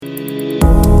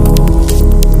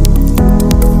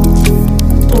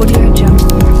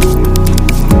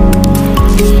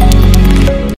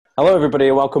Hello, everybody,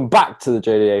 and welcome back to the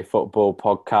JDA Football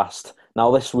Podcast.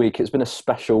 Now, this week, it's been a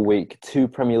special week. 2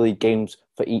 Premier League games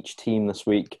for each team this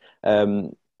week. A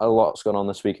lot's gone on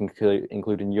this week,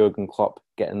 including Jurgen Klopp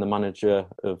getting the manager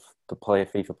of the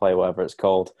FIFA player, whatever it's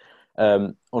called.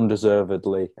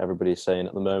 Undeservedly, everybody's saying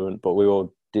at the moment, but we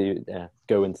will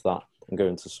go into that and go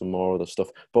into some more other stuff.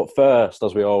 But first,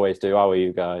 as we always do, how are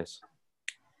you guys?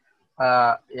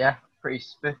 Yeah, pretty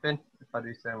spiffing, if I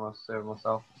do say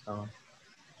myself. So,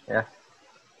 yeah.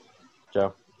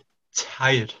 Joe?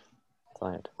 Tired.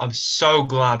 Tired. I'm so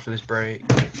glad for this break.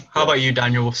 How about you,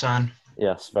 Daniel San?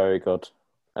 Yes, very good.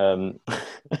 That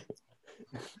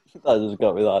just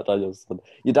got me that.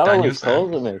 Your dad always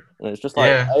calls at me, and it's just like,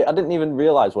 Yeah. I didn't even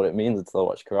realise what it means until I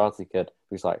watched Karate Kid.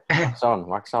 He's like, wax on,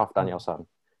 wax off, Daniel-san.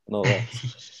 And all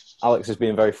this. Alex is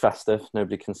being very festive.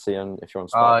 Nobody can see him if you're on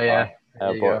Spotify.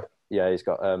 Oh, yeah. But yeah, he's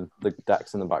got the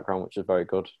decks in the background, which is very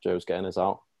good. Joe's getting his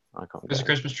out. I can't. There's a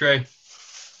Christmas tree.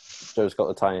 Joe's got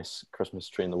the tiniest Christmas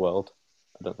tree in the world.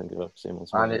 I don't think I've ever seen one.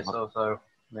 And it's also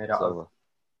made out of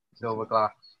silver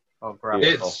glass. Oh, crap.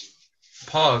 It's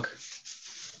Pog.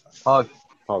 Pog.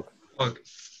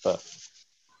 But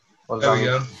There we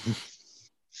go.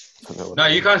 No,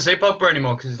 you can't say Pogba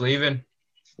anymore because he's leaving.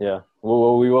 Yeah,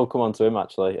 well, we will come on to him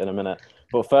actually in a minute.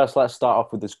 But first, let's start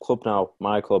off with this club now.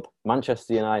 My club,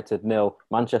 Manchester United 0,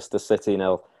 Manchester City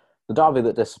 0. The derby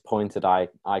that disappointed, I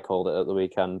called it at the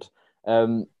weekend.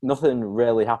 Nothing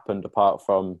really happened apart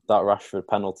from that Rashford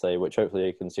penalty, which hopefully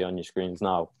you can see on your screens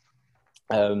now.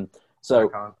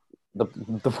 So the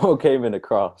ball came in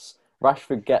across.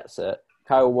 Rashford gets it.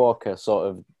 Kyle Walker sort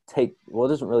of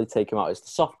doesn't really take him out. It's the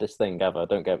softest thing ever,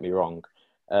 don't get me wrong.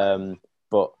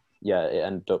 But yeah, it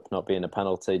ended up not being a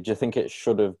penalty. Do you think it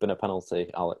should have been a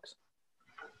penalty, Alex?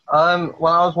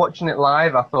 When I was watching it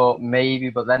live, I thought maybe,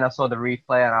 but then I saw the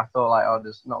replay and I thought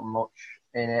there's not much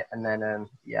in it. And then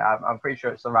I'm pretty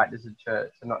sure it's the right decision to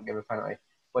not give a penalty.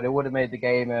 But it would have made the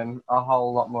game a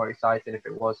whole lot more exciting if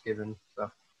it was given.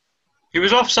 So He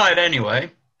was offside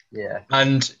anyway. Yeah.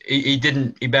 And he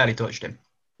barely touched him.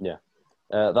 Yeah.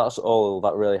 That's all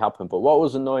that really happened. But what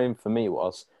was annoying for me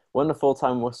was when the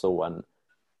full-time whistle went,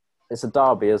 it's a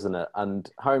derby, isn't it? And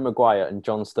Harry Maguire and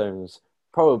John Stones,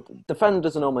 probably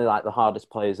defenders are normally like the hardest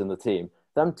players in the team.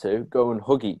 Them two go and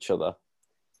hug each other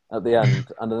at the end.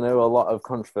 And I know a lot of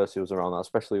controversy was around that,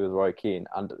 especially with Roy Keane.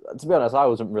 And to be honest, I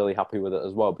wasn't really happy with it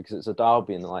as well because it's a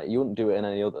derby and like you wouldn't do it in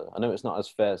any other. I know it's not as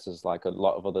fierce as like a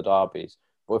lot of other derbies,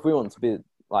 but if we want to be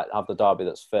like have the derby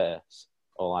that's fierce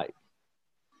or like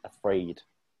afraid,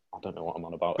 I don't know what I'm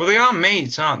on about. Well, they are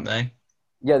mates, aren't they?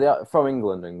 Yeah, they are from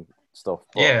England and stuff.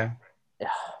 But yeah.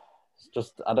 It's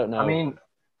just, I don't know. I mean,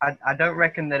 I don't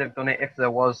reckon they'd have done it if there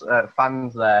was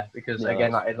fans there because,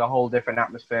 again, it's a whole different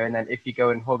atmosphere. And then if you go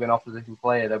and hug an opposition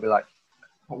player, they'll be like,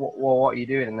 what are you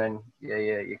doing? And then,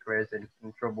 your career's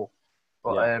in trouble.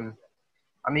 But,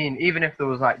 I mean, even if there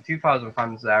was like 2,000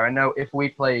 fans there, I know if we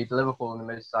played Liverpool in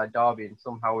the Merseyside derby and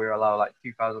somehow we were allowed like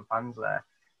 2,000 fans there,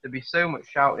 there'd be so much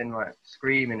shouting, like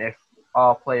screaming if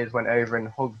our players went over and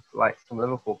hugged like some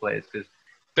Liverpool players because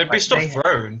there'd be stuff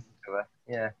thrown.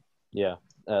 Yeah,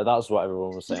 that's what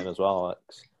everyone was saying as well,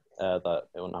 Alex, that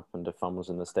it wouldn't happen if fan was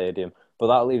in the stadium. But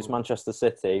that leaves Manchester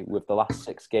City with the last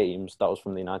 6 games. That was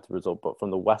from the United result, but from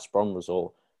the West Brom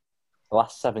result, the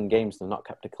last 7 games they've not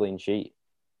kept a clean sheet.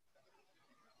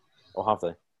 Or have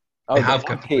they? Oh, they have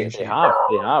kept a clean sheet.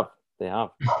 They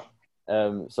have.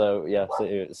 So yeah,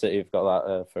 City have got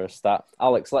that for a stat.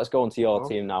 Alex, let's go on to your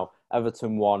team now.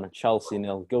 Everton 1, Chelsea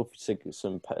 0. Gylfi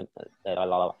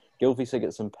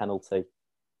Sigurdsson penalty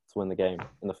to win the game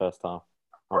in the first half.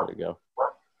 How did it go?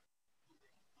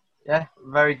 Yeah,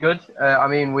 very good. I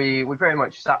mean, we pretty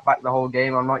much sat back the whole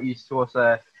game. I'm not used to us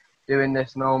doing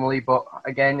this normally, but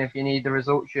again, if you need the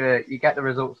results, you get the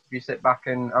results if you sit back,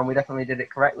 and we definitely did it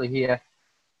correctly here.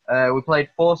 We played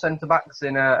 4 centre-backs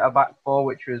in a back 4,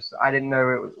 which was, I didn't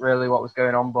know really what was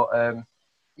going on, but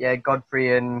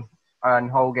Godfrey and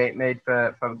Holgate made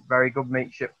for very good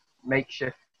makeshift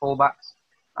fullbacks.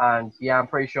 And yeah, I'm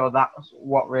pretty sure that's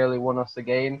what really won us the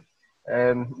game.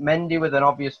 Mendy with an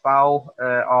obvious foul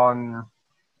on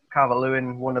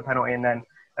Calvert-Lewin won the penalty, and then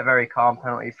a very calm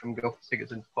penalty from Gylfi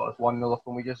Sigurdsson to put us 1-0 up,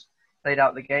 and we just played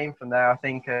out the game from there. I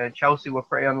think Chelsea were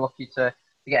pretty unlucky to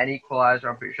get an equaliser.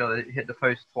 I'm pretty sure they hit the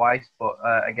post twice, but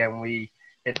again, we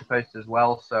hit the post as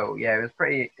well. So yeah, it was a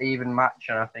pretty even match,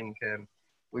 and I think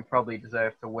we probably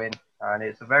deserve to win. And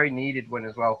it's a very needed win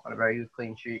as well, and a very good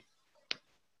clean sheet.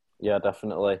 Yeah,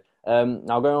 definitely.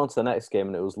 Now going on to the next game,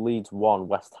 and it was Leeds 1,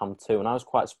 West Ham 2, and I was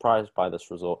quite surprised by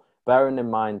this result, bearing in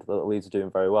mind that Leeds are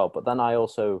doing very well. But then I've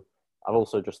also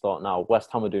just thought now West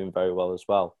Ham are doing very well as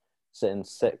well. sitting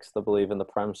 6th, I believe, in the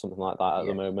Prem, something like that at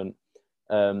the moment.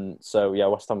 So yeah,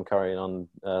 West Ham carrying on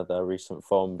their recent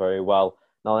form very well.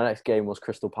 Now the next game was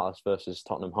Crystal Palace versus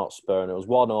Tottenham Hotspur, and it was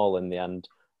 1-1 in the end.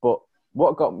 But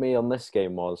what got me on this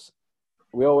game was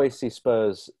we always see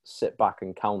Spurs sit back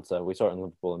and counter. We saw it in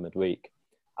Liverpool in midweek,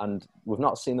 and we've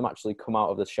not seen them actually come out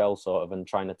of the shell sort of and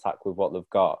try and attack with what they've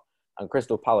got. And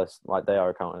Crystal Palace, like they are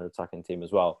a counter-attacking team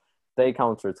as well. They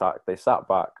counter-attacked. They sat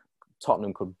back.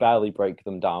 Tottenham could barely break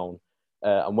them down.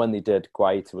 And when they did,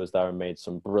 Guaita was there and made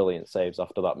some brilliant saves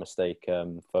after that mistake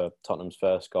for Tottenham's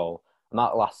first goal. And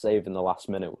that last save in the last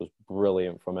minute was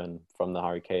brilliant from the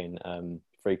Harry Kane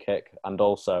free kick. And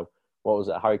also, what was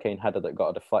it? A Harry Kane header that got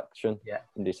a deflection. Yeah.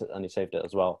 And he saved it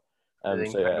as well. So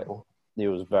incredible. Yeah, he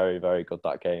was very, very good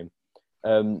that game.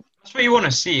 That's what you want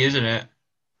to see, isn't it?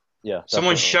 Yeah.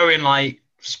 Someone showing like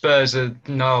Spurs you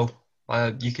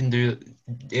can do.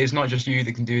 It's not just you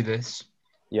that can do this.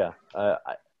 Yeah.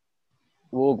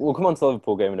 We'll come on to the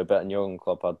Liverpool game in a bit, and Jurgen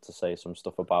Klopp had to say some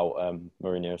stuff about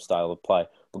Mourinho's style of play.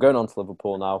 We're going on to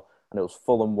Liverpool now, and it was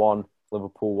Fulham 1,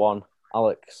 Liverpool 1.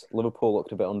 Alex, Liverpool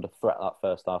looked a bit under threat that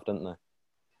first half, didn't they?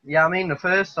 Yeah, I mean, the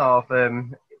first half,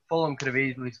 Fulham could have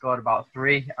easily scored about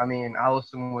 3. I mean,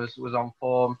 Alisson was on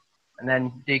form, and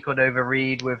then D could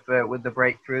overread with the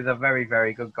breakthrough. The very,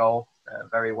 very good goal,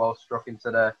 very well struck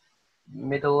into the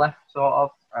middle left, sort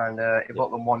of, and it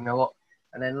put them 1-0 up.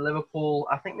 And then Liverpool,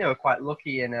 I think they were quite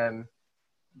lucky in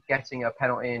getting a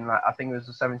penalty in, I think it was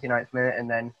the 79th minute, and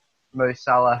then Mo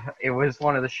Salah, it was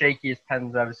one of the shakiest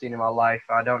pens I've ever seen in my life.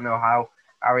 I don't know how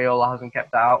Areola hasn't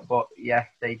kept that out, but yeah,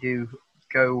 they do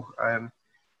go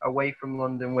away from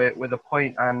London with a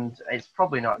point, and it's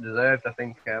probably not deserved. I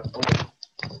think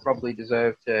probably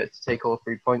deserved to take all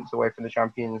 3 points away from the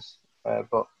champions,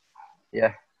 but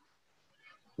yeah.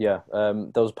 Yeah,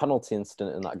 there was a penalty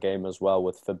incident in that game as well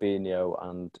with Fabinho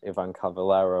and Ivan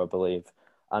Cavallero, I believe.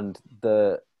 And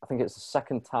I think it's the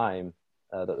second time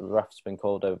that the ref's been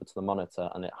called over to the monitor,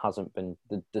 and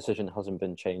the decision hasn't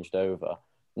been changed over.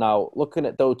 Now, looking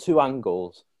at those 2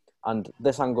 angles, and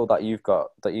this angle that you've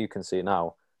got, that you can see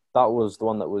now, that was the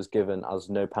one that was given as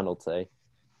no penalty,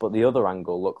 but the other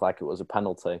angle looked like it was a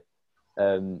penalty.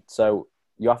 So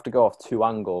you have to go off 2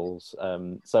 angles.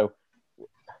 So,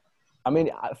 I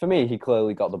mean, for me, he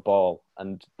clearly got the ball,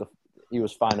 and he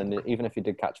was fine. And even if he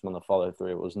did catch him on the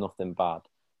follow-through, it was nothing bad.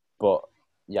 But,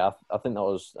 yeah, I think that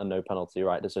was a no penalty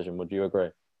right decision. Would you agree?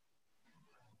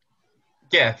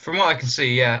 Yeah, from what I can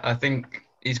see, yeah, I think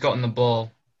he's gotten the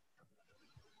ball.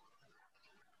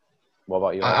 What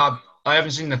about you? I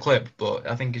haven't seen the clip, but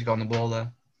I think he's gotten the ball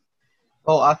there.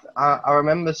 Well, I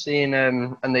remember seeing,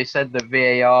 and they said that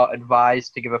VAR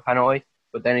advised to give a penalty,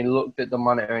 but then he looked at the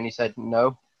monitor and he said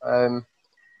no.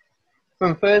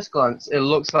 From first glance, it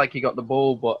looks like he got the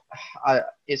ball, but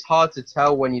it's hard to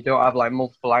tell when you don't have like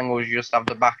multiple angles. You just have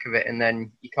the back of it, and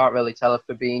then you can't really tell if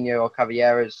Fabinho or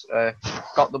Cavallero's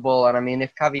got the ball. And I mean,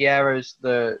 if Cavallero's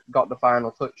got the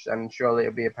final touch, then surely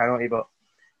it'll be a penalty. But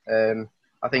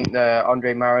I think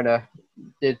Andre Mariner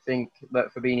did think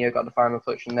that Fabinho got the final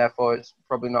touch, and therefore it's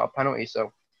probably not a penalty.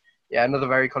 So yeah, another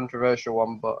very controversial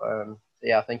one, but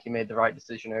yeah, I think he made the right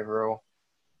decision overall.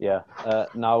 Yeah.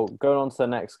 Now, going on to the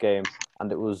next game,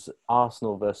 and it was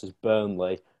Arsenal versus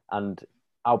Burnley, and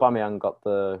Aubameyang got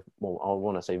I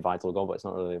want to say vital goal, but it's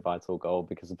not really a vital goal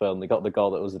because Burnley got the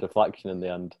goal that was a deflection in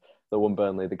the end that won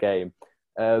Burnley the game.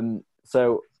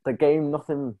 So the game,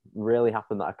 nothing really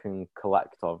happened that I can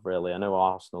collect of, really. I know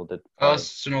Arsenal did play.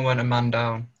 Arsenal went a man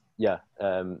down. Yeah.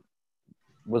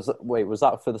 Was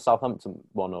that for the Southampton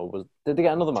one, or did they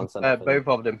get another man sent off? Both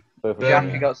of them.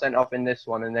 Jackie got sent off in this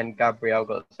one, and then Gabriel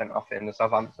got sent off in the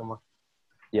Southampton one.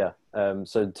 Yeah.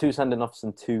 So 2 sending offs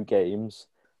in 2 games.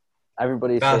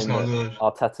 Everybody's That's saying not that good.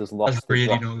 Arteta's lost. That's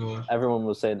really not good. Everyone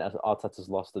was saying that Arteta's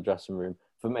lost the dressing room.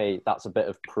 For me, that's a bit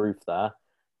of proof there.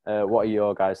 What are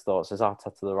your guys' thoughts? Is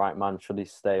Arteta the right man? Should he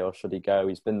stay or should he go?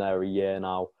 He's been there a year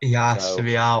now. He has to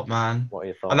be out, man. What are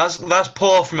your thoughts? And that's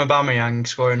poor from Aubameyang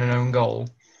scoring an own goal.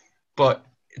 But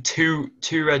two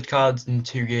red cards in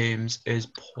 2 games is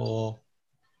poor.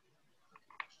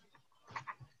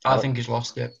 I think he's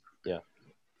lost it. Yeah.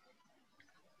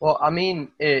 Well, I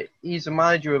mean, he's a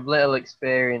manager with little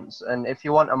experience, and if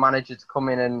you want a manager to come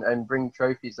in and bring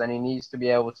trophies, then he needs to be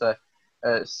able to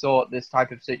sort this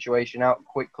type of situation out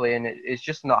quickly, and it's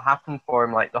just not happened for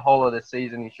him. Like the whole of the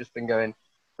season, he's just been going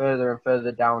further and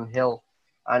further downhill.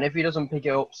 And if he doesn't pick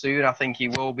it up soon, I think he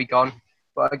will be gone.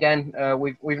 But again,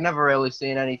 we've never really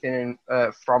seen anything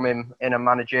from him in a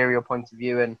managerial point of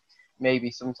view, and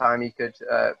maybe sometime he could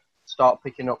start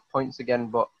picking up points again.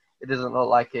 But it doesn't look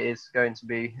like it is going to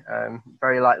be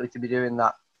very likely to be doing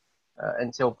that.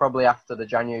 until probably after the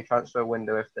January transfer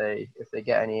window if they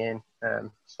get any in.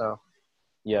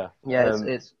 Yeah.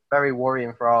 It's very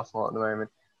worrying for Arsenal at the moment.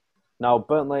 Now,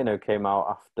 Bernd Leno came out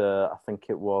after, I think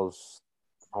it was,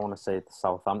 I want to say the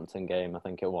Southampton game, I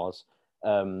think it was.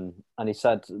 And he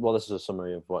said, well, this is a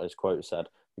summary of what his quote said.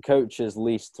 The coach is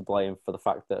least to blame for the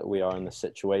fact that we are in this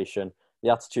situation. The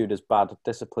attitude is bad,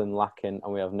 discipline lacking,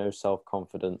 and we have no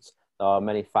self-confidence. There are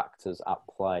many factors at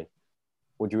play.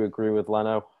 Would you agree with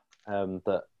Leno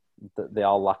that they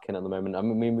are lacking at the moment? I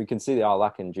mean, we can see they are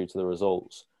lacking due to the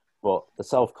results, but the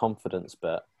self-confidence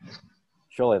bit,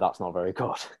 surely that's not very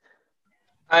good.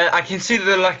 I can see that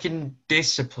they're lacking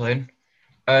discipline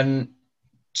and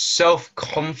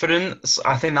self-confidence.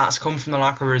 I think that's come from the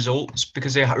lack of results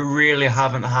because they really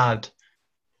haven't had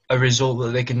a result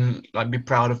that they can be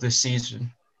proud of this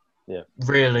season. Yeah.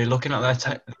 Really, looking at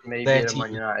maybe their the team.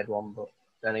 Man United one, but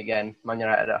then again, Man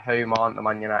United at home aren't the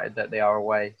Man United that they are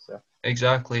away. So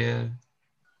Exactly, yeah.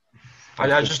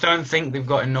 I just don't think they've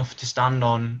got enough to stand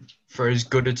on for as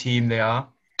good a team they are.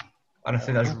 And I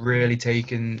think that's really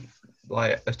taken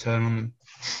a turn on them.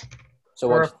 So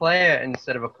for a player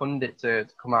instead of a pundit to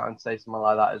come out and say something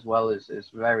like that as well is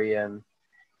very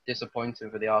disappointing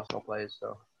for the Arsenal players.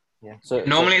 So yeah.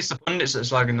 Normally it's the pundits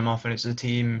that's slagging them off and it's the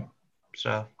team.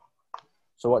 So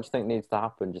what do you think needs to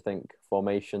happen? Do you think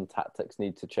formation, tactics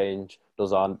need to change?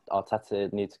 Does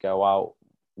Arteta need to go out?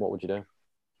 What would you do?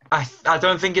 I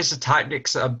don't think it's the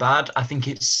tactics that are bad. I think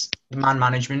it's the man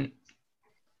management.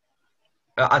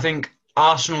 I think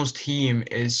Arsenal's team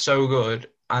is so good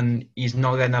and he's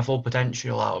not getting their full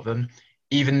potential out of them,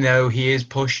 even though he is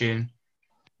pushing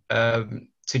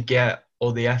to get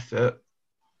all the effort.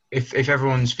 If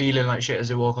everyone's feeling like shit as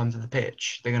they walk onto the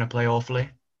pitch, they're going to play awfully.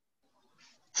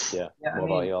 Yeah.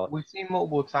 We've seen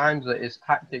multiple times that his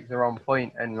tactics are on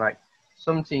point, and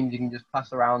some teams you can just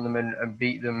pass around them and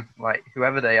beat them,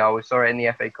 whoever they are. We saw it in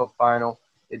the FA Cup final.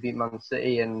 They beat Man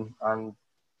City and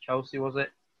Chelsea, was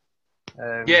it?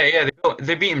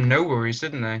 They beat him no worries,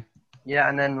 didn't they? Yeah,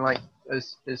 and then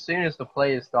as soon as the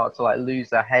players start to lose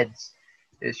their heads,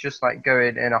 it's just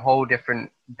going in a whole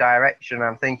different direction.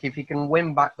 I think if you can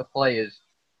win back the players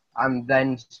and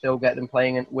then still get them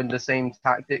playing with the same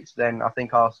tactics, then I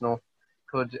think Arsenal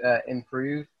could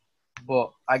improve.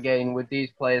 But again, with these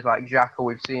players like Xhaka,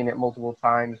 we've seen it multiple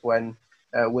times when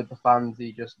with the fans,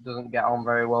 he just doesn't get on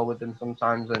very well with them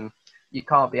sometimes, and you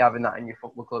can't be having that in your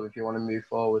football club if you want to move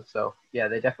forward. So yeah,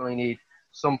 they definitely need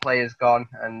some players gone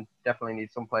and definitely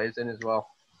need some players in as well.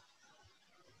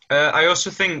 I also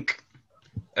think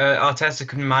Arteta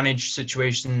can manage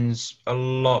situations a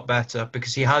lot better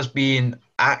because he has been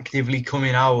actively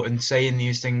coming out and saying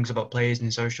these things about players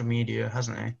in social media,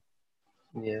 hasn't he?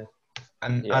 Yeah.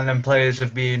 And then players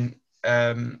have been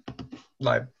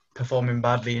performing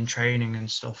badly in training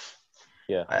and stuff.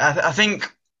 Yeah. I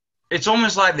think it's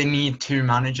almost like they need two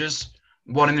managers,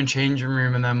 one in the changing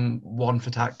room and then one for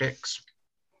tactics.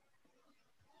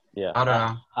 Yeah. I don't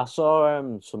know.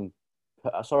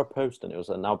 I saw a post and it was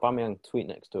an Aubameyang tweet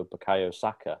next to a Bukayo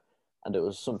Saka, and it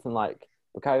was something like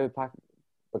Bukayo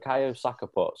Saka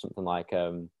put something like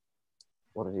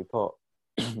what did he put?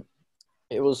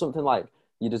 It was something like,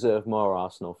 "You deserve more,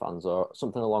 Arsenal fans," or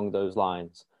something along those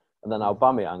lines. And then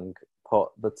Aubameyang put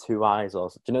the two eyes, do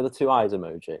you know the two eyes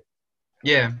emoji?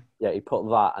 Yeah. Yeah, he put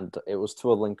that, and it was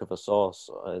to a link of a source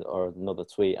or another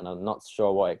tweet, and I'm not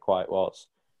sure what it quite was,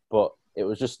 but it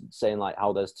was just saying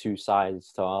how there's two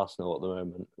sides to Arsenal at the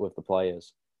moment with the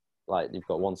players. You've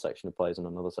got one section of players and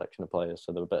another section of players,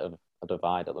 so they're a bit of a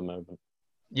divide at the moment.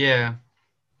 Yeah,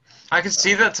 I can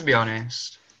see that, to be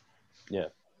honest. Yeah.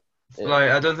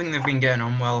 I don't think they've been getting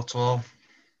on well at all.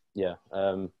 Yeah,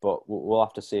 but we'll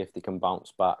have to see if they can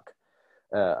bounce back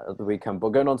at the weekend. But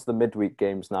going on to the midweek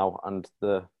games now, and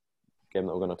the game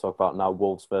that we're going to talk about now,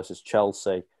 Wolves versus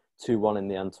Chelsea, 2-1 in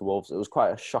the end to Wolves. It was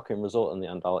quite a shocking result in the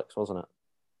end, Alex, wasn't it?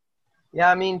 Yeah,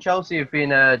 I mean, Chelsea have been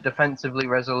defensively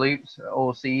resolute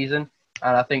all season,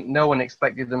 and I think no one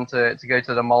expected them to go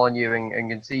to the Molineux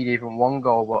and concede even one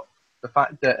goal, but the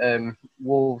fact that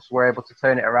Wolves were able to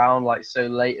turn it around so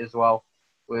late as well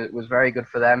was very good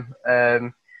for them.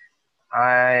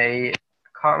 I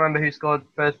can't remember who scored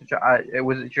first.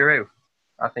 Was it Giroud?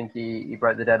 I think he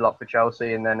broke the deadlock for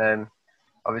Chelsea, and then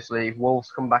obviously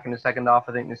Wolves come back in the second half.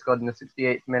 I think they scored in the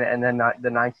 68th minute, and then the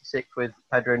 96th with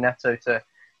Pedro Neto to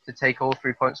take all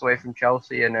 3 points away from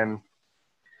Chelsea. And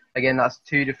again, that's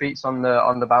 2 defeats on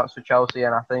the bounce for Chelsea,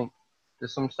 and I think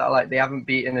there's some stat they haven't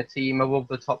beaten a team above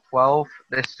the top 12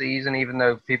 this season, even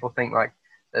though people think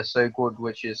they're so good,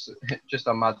 which is just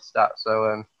a mad stat.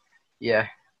 So yeah,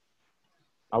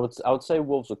 I would say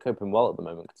Wolves are coping well at the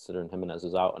moment, considering Jimenez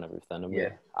is out and everything.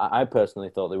 And I personally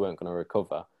thought they weren't going to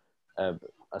recover,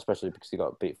 especially because they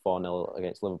got beat 4-0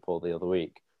 against Liverpool the other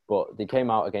week. But they came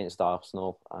out against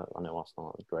Arsenal. I know Arsenal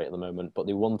aren't great at the moment, but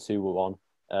they won 2-1.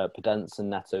 Podence and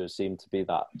Neto seem to be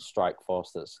that strike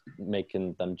force that's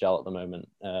making them gel at the moment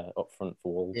up front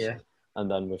for Wolves. Yeah. And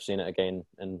then we've seen it again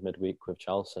in midweek with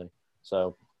Chelsea.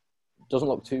 So it doesn't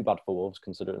look too bad for Wolves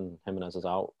considering Jimenez is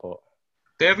out, but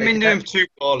They haven't been doing too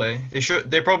poorly.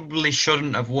 They probably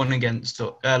shouldn't have lost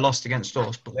against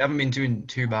us, but they haven't been doing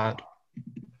too bad.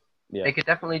 yeah. They could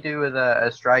definitely do with a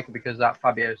striker because that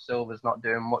Fabio Silva's not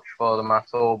doing much for them at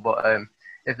all. But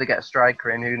if they get a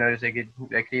striker in, who knows, they could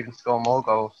even score more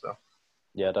goals. So.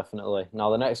 Yeah, definitely. Now,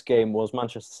 the next game was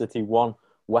Manchester City 1,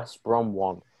 West Brom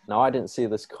 1. Now, I didn't see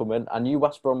this coming. I knew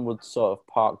West Brom would sort of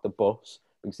park the bus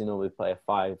because they normally play a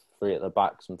 5-3 at the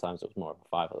back. Sometimes it was more of a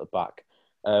 5 at the back.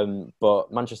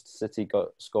 But Manchester City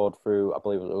scored through, I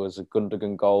believe it was a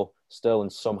Gundogan goal. Sterling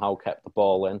somehow kept the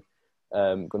ball in.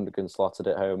 Gundogan slotted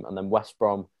it home. And then West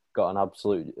Brom got an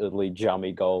absolutely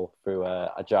jammy goal through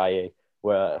Ajayi,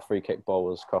 where a free kick ball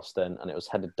was crossed in and it was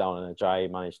headed down and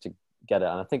Ajayi managed to get it.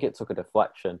 And I think it took a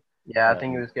deflection. Yeah, I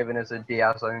think it was given as a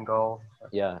Diaz own goal.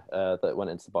 Yeah, that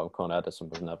went into the bottom corner. Ederson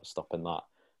was never stopping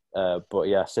that. But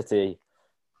yeah, City...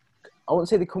 I wouldn't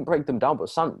say they couldn't break them down, but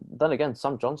Sam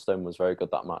Johnstone was very good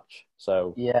that match.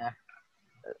 So yeah,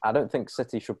 I don't think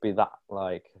City should be that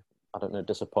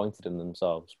disappointed in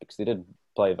themselves because they did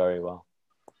play very well.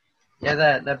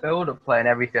 Yeah, their build-up play and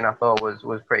everything I thought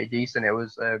was pretty decent. It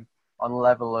was on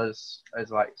level as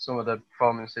like some of the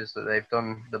performances that they've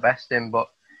done the best in. But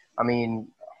I mean,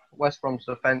 West Brom's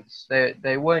defence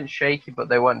they weren't shaky, but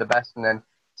they weren't the best. And then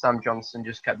Sam Johnstone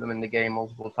just kept them in the game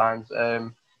multiple times.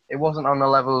 It wasn't on the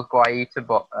level of Guaita,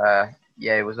 but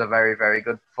it was a very, very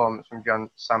good performance from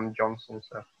Sam Johnstone.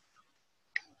 So.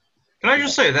 Can I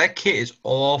just say, their kit is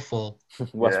awful.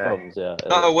 West Brom's, yeah.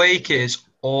 That away kit is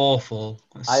awful.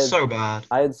 It's so bad.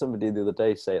 I had somebody the other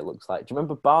day say it looks like... Do you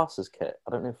remember Barca's kit?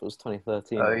 I don't know if it was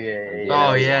 2013. Oh, yeah.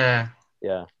 Oh, yeah.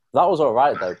 Yeah. That was all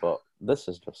right, though, but this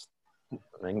is just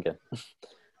ringing.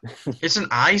 It's an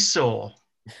eyesore.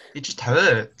 It just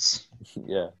hurts.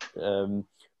 Yeah.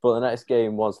 But the next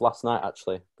game was last night,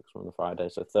 actually, because we're on the Friday.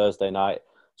 So Thursday night,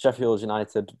 Sheffield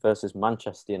United versus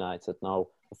Manchester United. Now,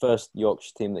 the first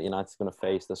Yorkshire team that United's going to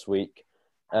face this week.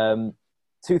 2-3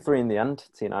 in the end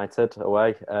to United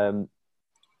away.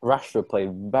 Rashford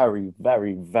played very,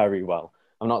 very, very well.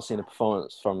 I've not seen a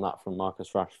performance from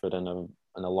Marcus Rashford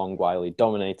in a long while. He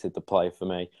dominated the play for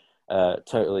me.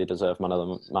 Totally deserved man of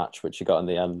the match, which he got in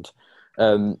the end.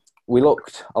 We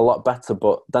looked a lot better,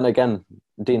 but then again,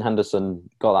 Dean Henderson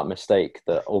got that mistake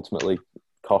that ultimately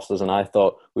cost us, and I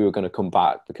thought we were going to come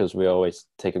back because we always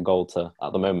take a goal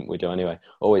at the moment we do anyway,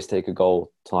 always take a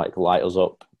goal to like light us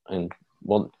up and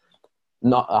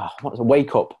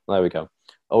wake up. There we go.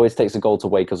 Always takes a goal to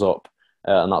wake us up,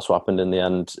 and that's what happened in the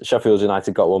end. Sheffield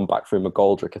United got one back through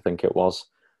McGoldrick, I think it was.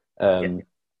 And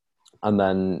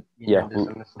then,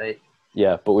 mistake.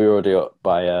 Yeah, but we were already up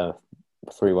by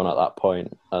 3-1 at that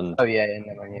point. And we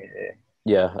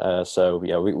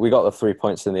got the 3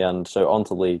 points in the end. So on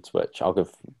to Leeds, which we'll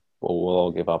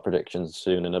all give our predictions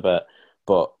soon in a bit.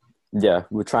 But yeah,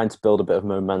 we're trying to build a bit of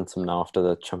momentum now after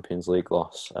the Champions League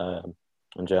loss. And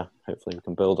yeah, hopefully we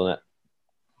can build on it.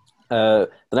 The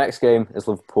next game is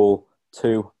Liverpool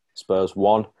 2, Spurs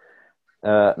 1.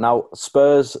 Now,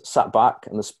 Spurs sat back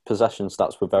and the possession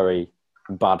stats were very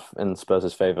bad in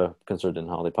Spurs' favour, considering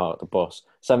how they parked the bus.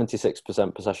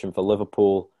 76% possession for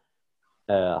Liverpool.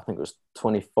 I think it was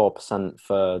 24%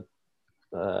 for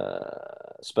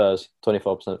Spurs.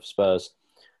 24% for Spurs.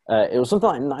 It was something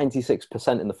like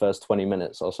 96% in the first 20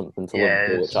 minutes or something to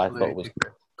Liverpool, which I thought was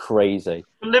crazy.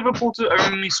 Liverpool to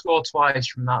only score twice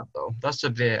from that, though. That's a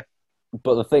bit.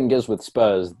 But the thing is with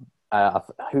Spurs,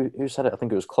 who said it? I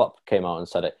think it was Klopp came out and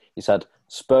said it. He said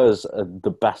Spurs are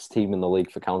the best team in the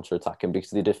league for counter-attacking because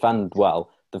they defend well.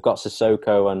 They've got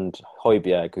Sissoko and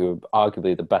Højbjerg, who are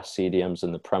arguably the best CDMs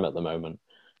in the Prem at the moment,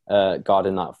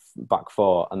 guarding that back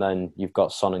four. And then you've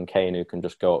got Son and Kane who can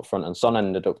just go up front. And Son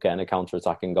ended up getting a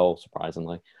counter-attacking goal,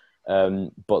 surprisingly.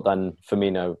 But then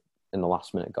Firmino in the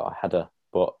last minute got a header.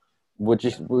 But would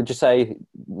you say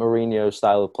Mourinho's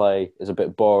style of play is a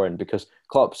bit boring? Because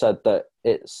Klopp said that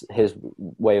it's his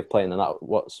way of playing, and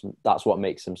that's what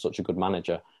makes him such a good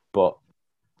manager. But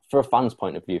for a fan's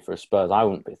point of view, for Spurs, I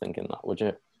wouldn't be thinking that, would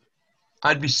you?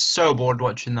 I'd be so bored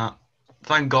watching that.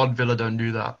 Thank God Villa don't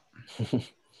do that.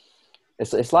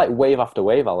 It's like wave after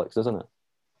wave, Alex, isn't it?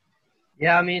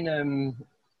 Yeah, I mean,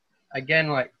 again,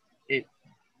 like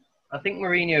I think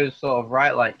Mourinho's sort of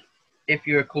right. Like, if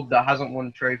you're a club that hasn't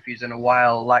won trophies in a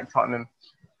while, like Tottenham,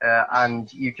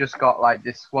 and you've just got like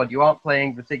this squad, you aren't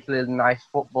playing particularly nice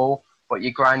football, but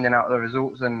you're grinding out the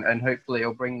results, and hopefully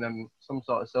it'll bring them some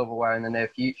sort of silverware in the near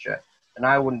future. And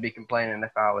I wouldn't be complaining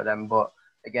if I were them. But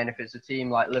again, if it's a team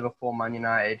like Liverpool, Man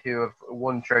United, who have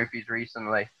won trophies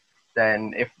recently,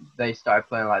 then if they started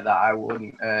playing like that, I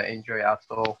wouldn't enjoy it at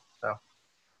all. So.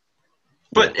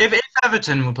 But if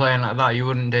Everton were playing like that, you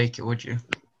wouldn't take it, would you?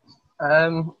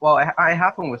 Well, it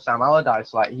happened with Sam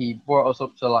Allardyce. Like, he brought us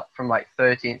up to from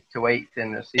 13th to 8th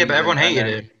in the season. Yeah, but everyone hated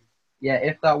him. Yeah,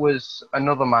 if that was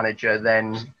another manager,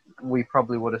 then we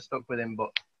probably would have stuck with him.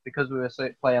 But because we were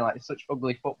playing like such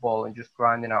ugly football and just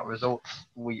grinding out results,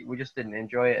 we just didn't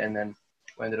enjoy it, and then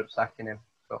we ended up sacking him.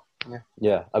 So yeah.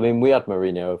 Yeah, I mean, we had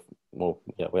Mourinho. Well,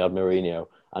 yeah, we had Mourinho,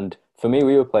 and for me,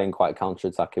 we were playing quite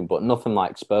counter-attacking, but nothing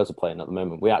like Spurs are playing at the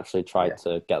moment. We actually tried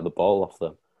to get the ball off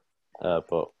them,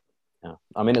 but yeah,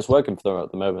 I mean, it's working for them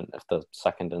at the moment. If they're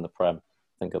second in the Prem,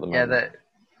 I think at the moment. Yeah,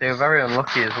 they were very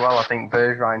unlucky as well. I think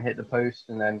Bergwijn hit the post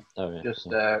and then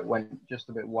went just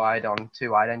a bit wide on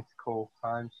 2 identical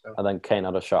times. So. And then Kane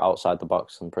had a shot outside the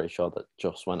box. I'm pretty sure that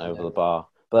just went over the bar.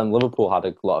 But then Liverpool had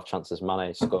a lot of chances.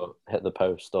 Mane hit the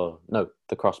post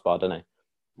the crossbar, didn't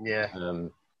he? Yeah.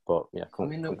 But yeah, I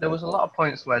mean, there was a lot of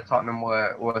points where Tottenham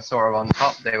were sort of on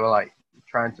top. They were like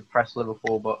trying to press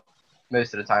Liverpool, but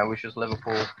most of the time it was just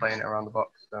Liverpool playing it around the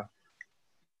box. So.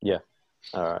 Yeah.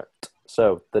 All right.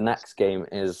 So the next game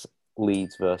is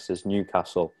Leeds versus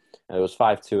Newcastle. It was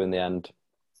 5-2 in the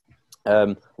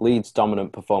end. Leeds'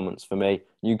 dominant performance for me.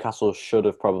 Newcastle should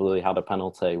have probably had a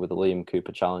penalty with the Liam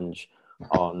Cooper challenge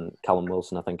on Callum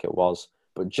Wilson, I think it was.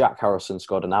 But Jack Harrison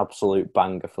scored an absolute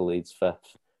banger for Leeds'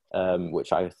 fifth,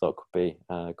 which I thought could be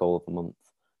goal of the month.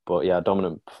 But yeah,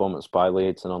 dominant performance by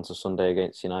Leeds, and on to Sunday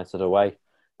against United away,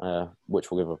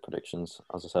 which we'll give our predictions,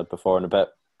 as I said before, in a bit.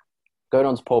 Going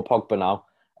on to Paul Pogba now.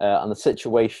 And the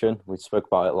situation, we spoke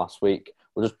about it last week.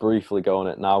 We'll just briefly go on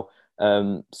it now.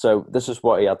 So this is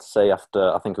what he had to say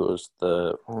after, I think it was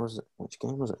which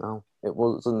game was it now? It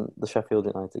wasn't the Sheffield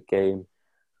United game.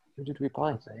 Who did we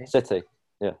play? City.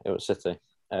 Yeah, it was City.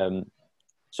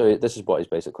 So this is what he's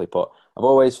basically put. I've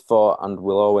always fought and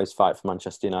will always fight for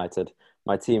Manchester United.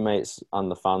 My teammates and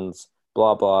the fans,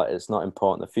 blah, blah, it's not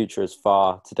important. The future is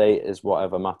far. Today is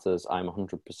whatever matters. I'm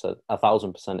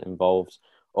 1,000% involved.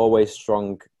 Always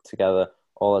strong together.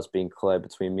 All has been clear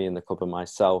between me and the club and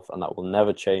myself, and that will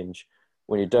never change.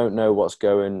 When you don't know what's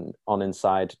going on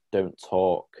inside, don't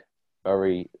talk.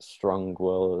 Very strong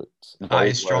words. That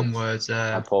is strong words.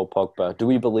 By Paul Pogba. Do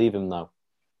we believe him though?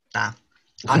 Nah,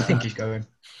 I think he's going.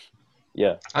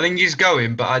 Yeah, I think he's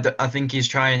going, but I think he's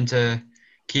trying to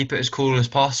keep it as cool as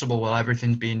possible while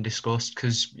everything's being discussed,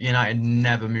 because United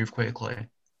never move quickly.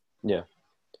 Yeah.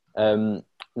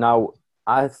 Now,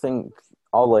 I think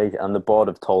Ole and the board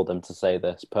have told him to say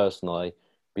this personally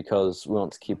because we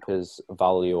want to keep his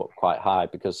value up quite high,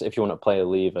 because if you want a player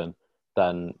leaving,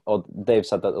 then, or they've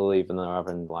said that they're leaving, they're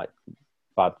having like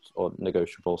bad or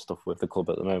negotiable stuff with the club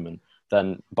at the moment,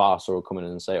 then Barca will come in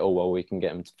and say, oh, well, we can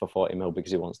get him for 40 mil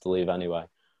because he wants to leave anyway.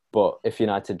 But if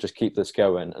United just keep this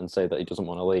going and say that he doesn't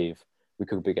want to leave, we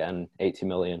could be getting 80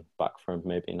 million back from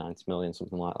maybe 90 million,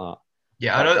 something like that.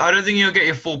 Yeah, I don't think you'll get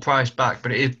your full price back,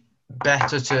 but it is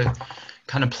better to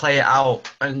kind of play it out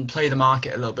and play the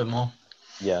market a little bit more.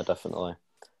 Yeah, definitely.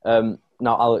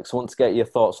 Now, Alex, I want to get your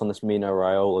thoughts on this Mino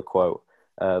Raiola quote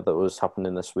that was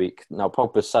happening this week. Now,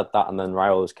 Pogba said that, and then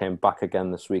Raiola's came back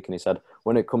again this week, and he said,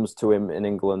 when it comes to him in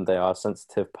England, they are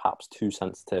sensitive, perhaps too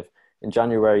sensitive. In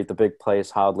January, the big players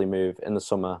hardly move. In the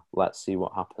summer, let's see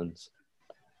what happens.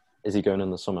 Is he going in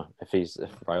the summer if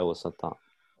Raiola said that?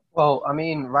 Well, I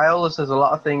mean, Raiola says a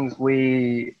lot of things.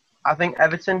 I think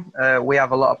Everton, we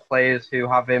have a lot of players who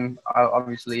have him.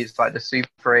 Obviously, he's like the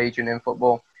super agent in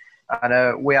football.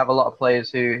 And we have a lot of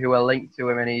players who are linked to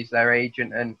him, and he's their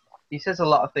agent. And he says a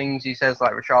lot of things. He says,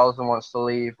 like, Richarlison wants to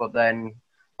leave, but then,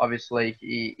 obviously,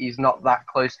 he's not that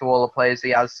close to all the players he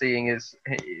has, seeing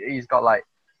he's got, like,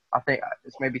 I think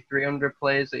it's maybe 300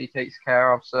 players that he takes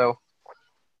care of. So,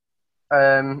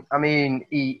 I mean,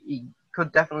 he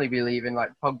could definitely be leaving.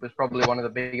 Like, Pogba's probably one of the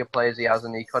bigger players he has,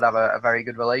 and he could have a very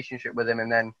good relationship with him.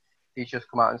 And then he's just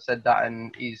come out and said that,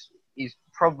 and he's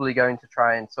probably going to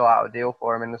try and sort out a deal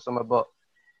for him in the summer. But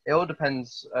it all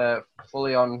depends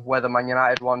fully on whether Man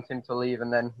United want him to leave,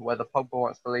 and then whether Pogba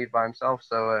wants to leave by himself.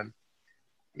 So,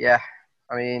 yeah,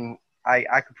 I mean,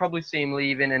 I could probably see him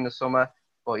leaving in the summer,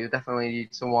 but you definitely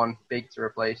need someone big to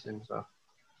replace him. So.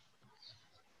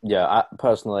 Yeah,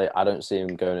 personally, I don't see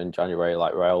him going in January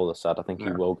like Raiola said. I think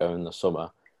he will go in the summer.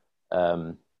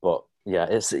 But Yeah,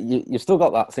 it's you've still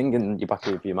got that thing in your back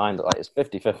of your mind that like it's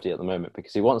 50-50 at the moment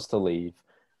because he wants to leave,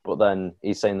 but then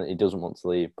he's saying that he doesn't want to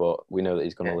leave, but we know that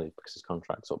he's going to Yeah. leave because his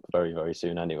contract's up very, very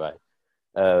soon anyway.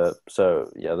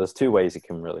 So yeah, there's two ways he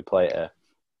can really play it here.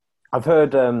 I've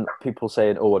heard people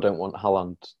saying, "Oh, I don't want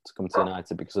Haaland to come to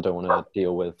United because I don't want to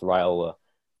deal with Raiola."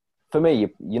 For me,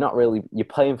 you're not really you're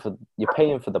paying for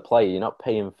the player. You're not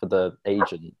paying for the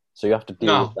agent, so you have to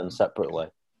deal with No, them separately.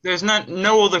 there's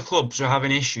no other clubs are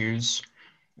having issues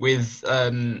with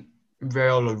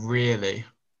Raiola really.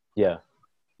 Yeah,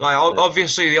 Like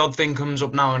obviously the odd thing comes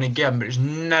up now and again, but it's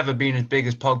never been as big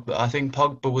as Pogba. I think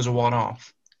Pogba was a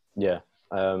one-off. yeah.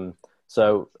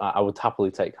 So I would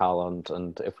happily take Haaland,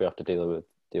 and if we have to deal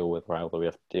with Raiola, we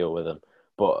have to deal with him.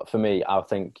 But for me, I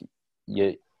think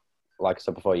you, like I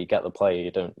said before, you get the player.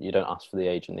 You don't ask for the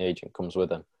agent. The agent comes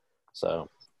with him. So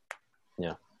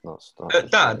yeah, that's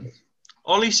Dad,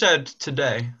 Ollie said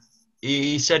today,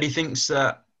 he said he thinks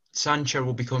that Sancho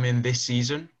will be coming this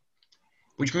season,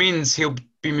 which means he'll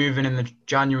be moving in the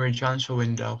January transfer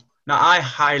window. Now, I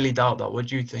highly doubt that. What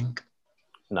do you think?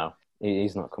 No,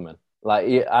 he's not coming.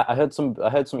 Like I heard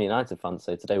some United fans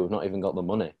say today we've not even got the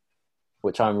money,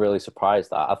 which I'm really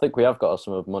surprised at. I think we have got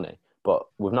some of money, but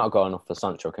we've not got enough for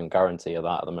Sancho. I can guarantee you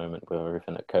that at the moment with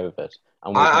everything at COVID,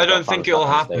 and we've I not don't got think fans back it'll in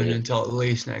the happen stadium. until at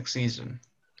least next season.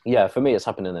 Yeah, for me, it's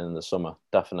happening in the summer,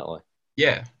 definitely.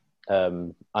 Yeah.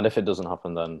 And if it doesn't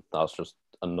happen, then that's just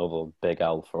another big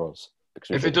L for us because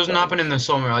we If should it have doesn't got in happen the in the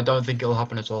summer. summer, I don't think it'll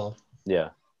happen at all. Yeah,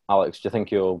 Alex, what do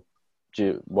you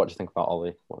think about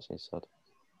Ollie? What's he said?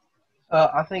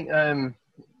 I think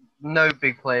no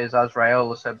big players, as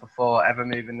Raiola said before, ever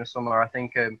move in the summer. I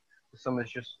think the summer's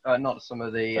just not the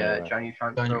summer, the January. January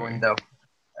transfer January. window.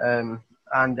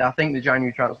 And I think the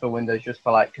January transfer window is just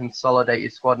for like consolidate your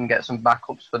squad and get some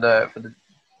backups for the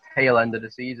tail end of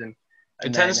the season. It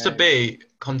And tends to then be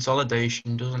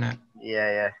consolidation, doesn't it?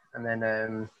 yeah, and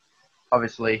then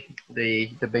obviously the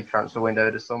big transfer window,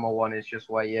 the summer one, is just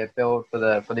where you build for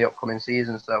the upcoming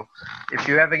season. So if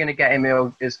you're ever going to get him,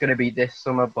 it's going to be this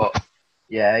summer. But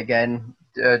yeah, again,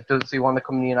 does he want to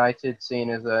come to United? Seeing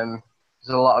as there's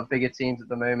a lot of bigger teams at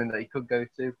the moment that he could go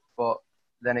to. But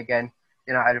then again,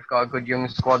 United have got a good young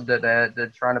squad that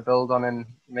they're trying to build on, and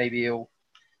maybe he'll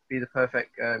be the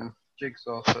perfect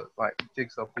jigsaw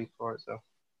piece for it. So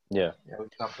Yeah. we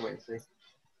just have to wait and see.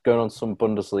 Going on to some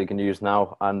Bundesliga news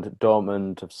now, and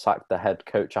Dortmund have sacked the head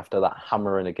coach after that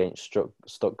hammering against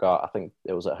Stuttgart. I think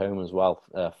it was at home as well.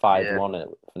 5-1 it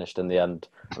finished in the end.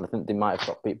 And I think they might have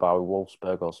got beat by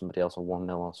Wolfsburg or somebody else, or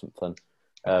 1-0 or something.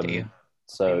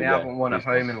 So they haven't won at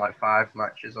home in like 5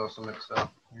 matches or something. So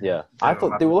yeah, I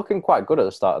thought they were looking quite good at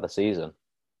the start of the season.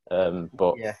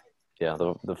 But yeah,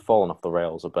 they've fallen off the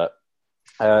rails a bit.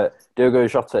 Diogo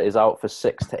Jota is out for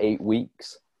 6 to 8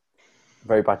 weeks.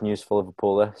 Very bad news for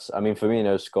Liverpool, this. I mean,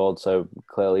 Firmino scored, so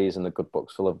clearly he's in the good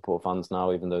books for Liverpool fans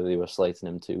now, even though they were slating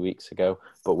him 2 weeks ago.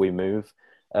 But we move.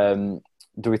 Do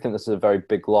we think this is a very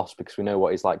big loss because we know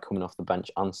what he's like coming off the bench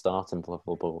and starting for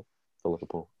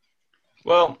Liverpool?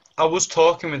 Well, I was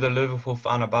talking with a Liverpool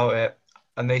fan about it,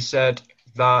 and they said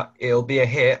that it'll be a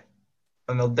hit,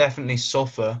 and they'll definitely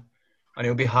suffer, and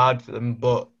it'll be hard for them,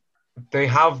 but they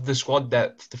have the squad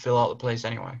depth to fill out the place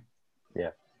anyway.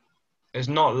 Yeah. It's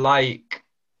not like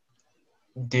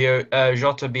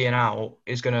Jota being out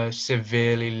is going to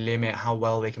severely limit how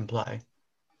well they can play.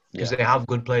 Because they have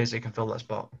good players that can fill that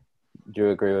spot. Do you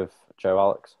agree with Joe,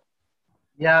 Alex?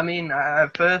 Yeah, I mean,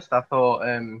 at first I thought,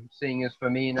 seeing as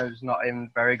Firmino's not in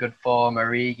very good form,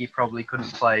 Origi probably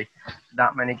couldn't play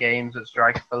that many games at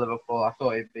striker for Liverpool. I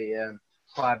thought it'd be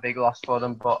quite a big loss for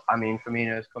them. But, I mean,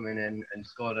 Firmino's come in and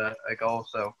scored a goal.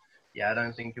 So, yeah, I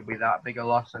don't think it'll be that big a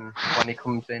loss. And when he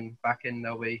comes back in,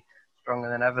 they'll be stronger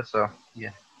than ever. So,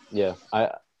 yeah. Yeah, I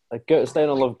go staying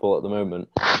on Liverpool at the moment.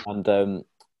 And who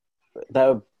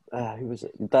was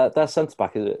it? Their centre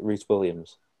back is it Reece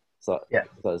Williams? Is that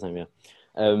his name? Yeah.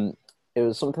 It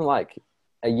was something like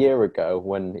a year ago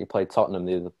when he played Tottenham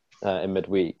in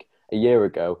midweek. A year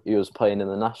ago, he was playing in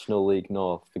the National League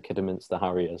North for Kidderminster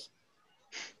Harriers,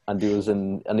 and he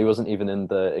wasn't even in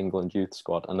the England youth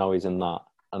squad, and now he's in that.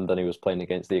 And then he was playing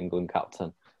against the England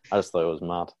captain. I just thought it was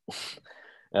mad.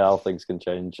 Yeah, all things can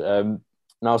change.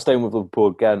 Now staying with Liverpool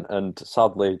again, and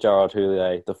sadly, Gerard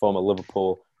Houllier, the former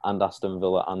Liverpool and Aston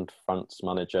Villa and France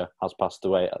manager, has passed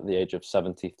away at the age of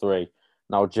 73.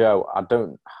 Now, Joe, I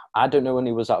don't know when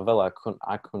he was at Villa.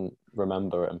 I couldn't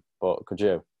remember him, but could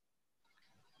you?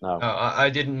 No. I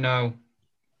didn't know.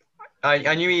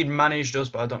 I knew he'd managed us,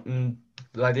 but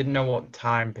I didn't know what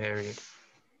time period.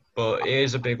 But it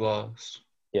is a big loss.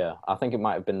 Yeah, I think it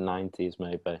might have been 90s,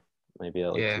 maybe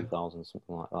early Yeah. 2000s,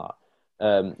 something like that.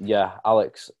 Yeah,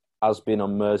 Alex has been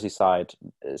on Merseyside.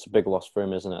 It's a big loss for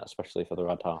him, isn't it? Especially for the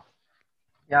Red Half.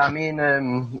 Yeah, I mean,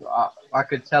 I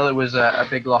could tell it was a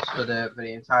big loss for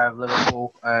the entire of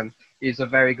Liverpool. He's a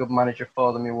very good manager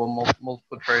for them. He won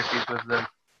multiple trophies with them,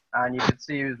 and you could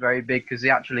see he was very big because he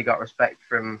actually got respect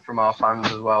from our fans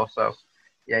as well. So,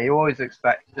 yeah, you always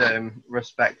expect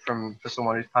respect for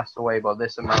someone who's passed away, but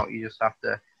this amount you just have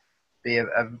to be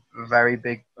a very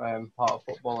big part of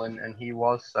football, and he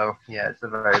was. So, yeah, it's a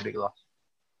very big loss.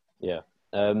 Yeah.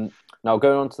 Now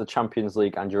going on to the Champions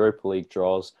League and Europa League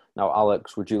draws. Now,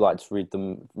 Alex, would you like to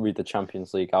read the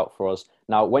Champions League out for us?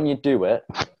 Now, when you do it,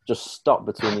 just stop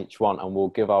between each one, and we'll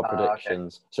give our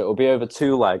predictions. Okay. So it'll be over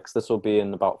 2 legs. This will be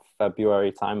in about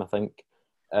February time, I think.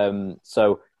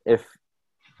 So if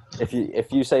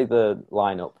you say the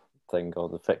lineup thing or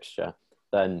the fixture,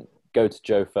 then go to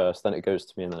Joe first. Then it goes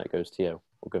to me, and then it goes to you.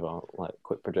 We'll give our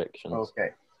quick predictions. Okay.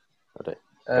 Ready?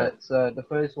 So the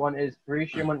first one is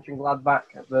Borussia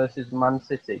Mönchengladbach versus Man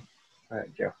City.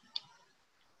 Joe.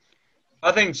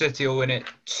 I think City will win it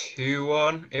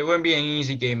 2-1. It won't be an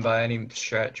easy game by any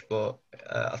stretch, but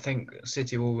I think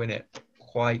City will win it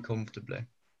quite comfortably.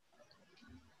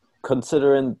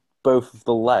 Considering both of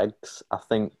the legs, I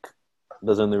think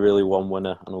there's only really one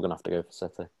winner, and we're going to have to go for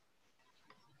City.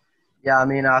 Yeah, I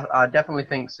mean, I definitely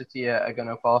think City are going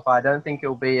to qualify. I don't think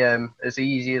it'll be as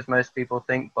easy as most people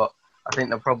think, but I think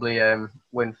they'll probably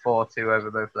win 4-2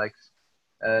 over both legs.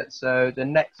 So the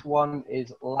next one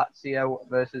is Lazio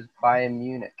versus Bayern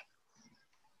Munich.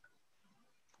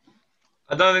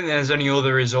 I don't think there's any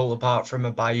other result apart from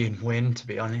a Bayern win, to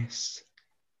be honest.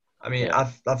 I mean, yeah.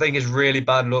 I think it's really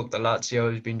bad luck that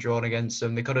Lazio has been drawn against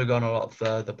them. They could have gone a lot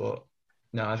further, but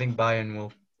no, I think Bayern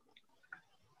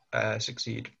will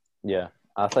succeed. Yeah,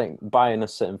 I think Bayern are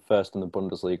sitting first in the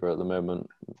Bundesliga at the moment.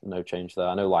 No change there.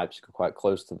 I know Leipzig are quite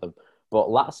close to them. But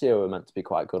Lazio are meant to be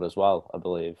quite good as well, I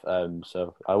believe.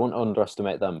 So I wouldn't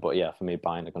underestimate them. But yeah, for me,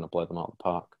 Bayern are going to blow them out of the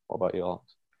park. What about you,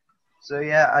 Alex? So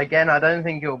yeah, again, I don't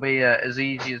think it'll be as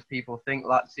easy as people think.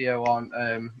 Lazio aren't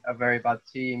a very bad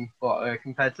team, but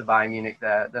compared to Bayern Munich,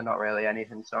 they're not really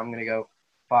anything. So I'm going to go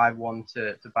 5-1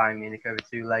 to Bayern Munich over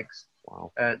 2 legs.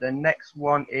 Wow. The next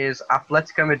one is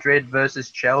Atletico Madrid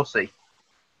versus Chelsea.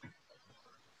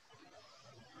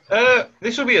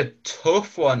 This will be a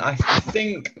tough one. I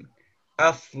think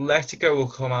Atletico will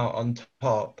come out on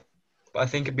top, but I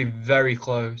think it'd be very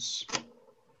close.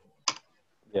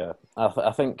 Yeah,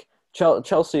 I think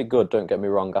Chelsea are good, don't get me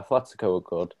wrong. Atletico are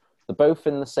good. They're both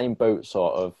in the same boat,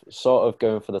 sort of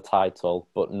going for the title,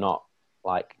 but not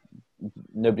like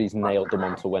nobody's nailed them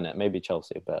on to win it. Maybe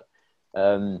Chelsea a bit.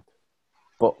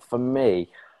 But for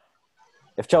me,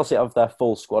 if Chelsea have their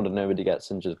full squad and nobody gets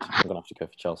injured, I'm going to have to go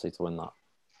for Chelsea to win that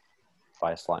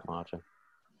by a slight margin.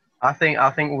 I think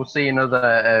we'll see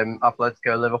another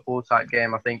Atletico-Liverpool type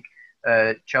game. I think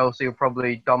Chelsea will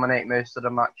probably dominate most of the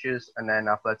matches, and then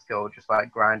Atletico will just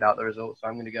grind out the results. So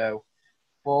I'm going to go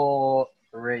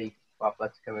 4-3 for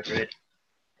Atletico Madrid.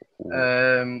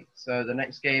 So the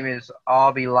next game is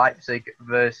RB Leipzig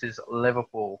versus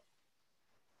Liverpool.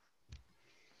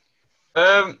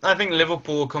 I think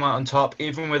Liverpool will come out on top.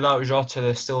 Even without Jota,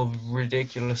 they're still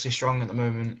ridiculously strong at the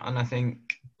moment. And I think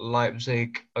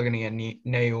Leipzig are going to get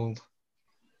nailed.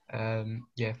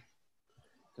 Yeah.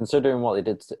 Considering what they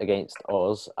did against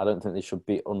us, I don't think they should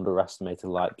be underestimated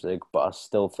Leipzig, but I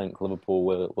still think Liverpool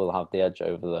will have the edge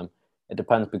over them. It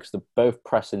depends because they're both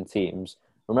pressing teams.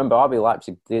 Remember, RB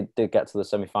Leipzig did get to the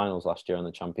semi-finals last year in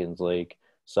the Champions League.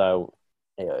 So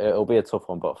it'll be a tough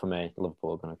one, but for me,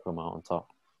 Liverpool are going to come out on top.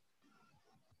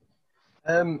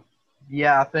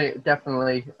 Yeah, I think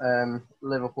definitely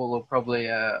Liverpool will probably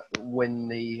win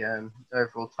the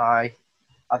overall tie.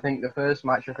 I think the first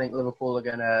match, I think Liverpool are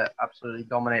going to absolutely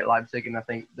dominate Leipzig, and I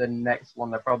think the next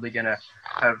one they're probably going to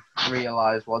have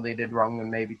realised what they did wrong and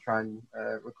maybe try and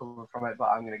recover from it. But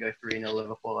I'm going to go 3-0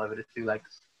 Liverpool over the 2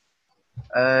 legs.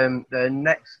 The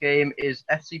next game is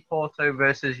FC Porto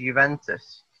versus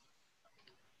Juventus.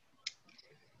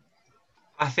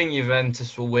 I think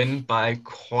Juventus will win by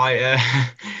quite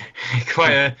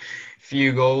a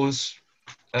few goals.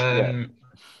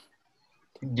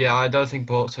 Yeah, I don't think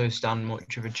Porto stand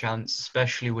much of a chance,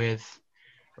 especially with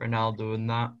Ronaldo and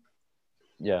that.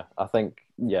 Yeah, I think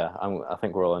we're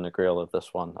all in agreement with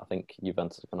this one. I think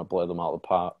Juventus is going to blow them out of the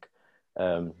park.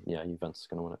 Juventus is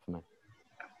going to win it for me.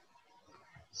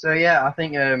 So yeah, I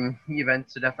think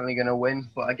Juventus are definitely going to win.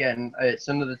 But again, it's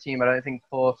another team. I don't think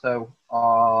Porto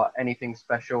are anything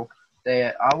special.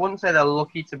 I wouldn't say they're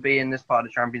lucky to be in this part of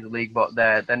the Champions League, but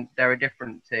they're a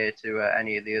different tier to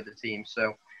any of the other teams.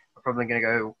 So I'm probably going to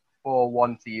go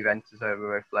 4-1 to Juventus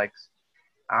over both legs.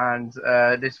 and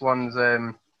this one's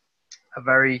a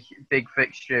very big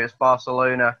fixture. It's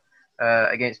Barcelona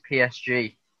against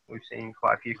PSG. We've seen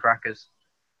quite a few crackers.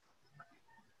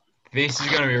 This is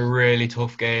going to be a really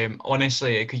tough game.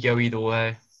 Honestly, it could go either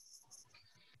way.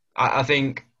 I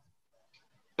think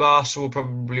Barca will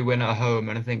probably win at home,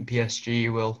 and I think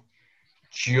PSG will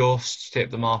just tip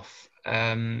them off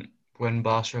when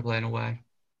Barca are playing away.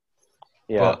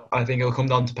 Yeah. But I think it'll come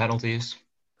down to penalties.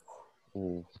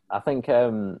 I think I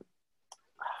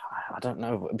don't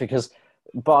know, because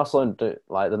Barcelona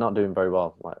they're not doing very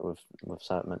well. Like we've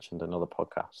mentioned in other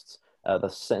podcasts, they're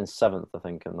sitting 7th, I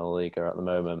think, in the Liga at the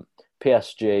moment.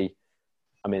 PSG,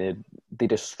 I mean, they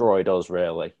destroyed us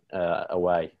really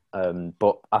away.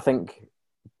 But I think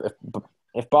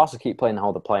if Barca keep playing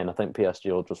how they're playing, I think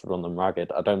PSG will just run them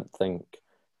ragged. I don't think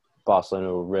Barcelona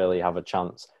will really have a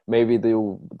chance. Maybe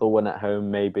they'll win at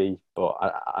home, maybe, but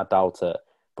I doubt it.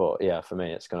 But yeah, for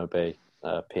me, it's going to be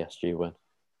a PSG win.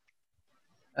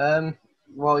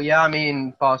 Well, yeah, I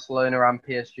mean, Barcelona and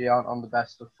PSG aren't on the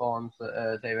best of forms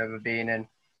that they've ever been in.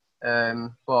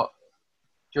 But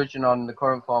judging on the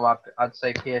current form, I'd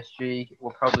say PSG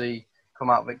will probably come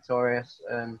out victorious.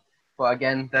 But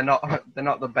again, they're not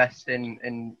the best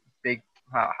in big,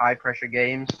 high pressure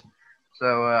games.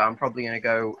 So I'm probably going to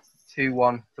go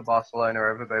 2-1 to Barcelona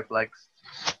over both legs.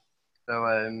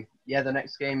 So yeah, the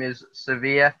next game is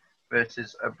Sevilla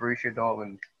versus Borussia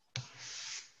Dortmund.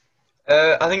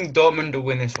 I think Dortmund will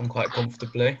win this one quite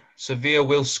comfortably. Sevilla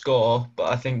will score, but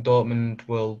I think Dortmund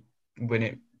will win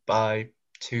it by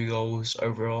 2 goals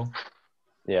overall.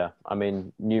 Yeah, I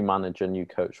mean, new manager, new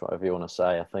coach, whatever you want to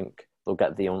say. I think they'll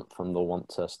get the oomph and they'll want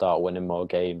to start winning more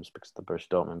games because the Borussia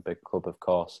Dortmund, big club, of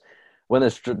course. When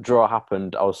this draw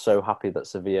happened, I was so happy that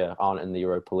Sevilla aren't in the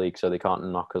Europa League, so they can't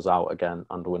knock us out again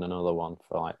and win another one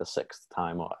for like the 6th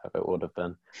time or whatever it would have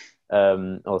been.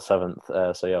 Or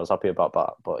 7th. So yeah, I was happy about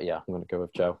that. But yeah, I'm going to go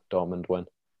with Joe. Dortmund win.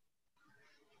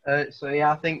 So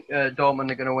yeah, I think Dortmund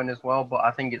are going to win as well, but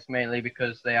I think it's mainly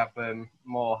because they have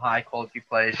more high quality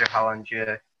players, your Haaland,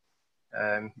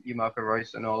 your Marco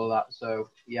Reus and all of that. So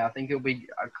yeah, I think it'll be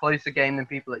a closer game than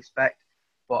people expect,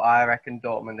 but I reckon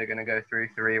Dortmund are going to go through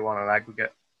 3-1 on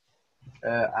aggregate.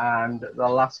 And the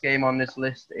last game on this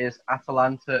list is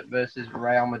Atalanta versus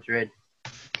Real Madrid.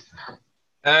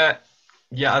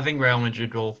 Yeah, I think Real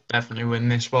Madrid will definitely win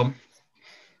this one.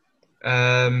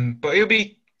 But it'll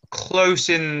be close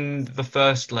in the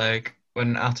first leg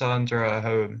when Atalanta are at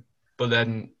home. But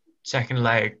then second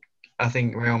leg, I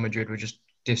think Real Madrid will just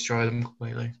destroy them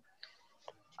completely.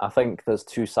 I think there's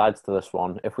 2 sides to this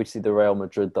one. If we see the Real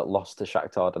Madrid that lost to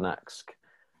Shakhtar Donetsk,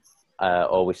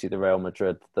 or we see the Real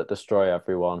Madrid that destroy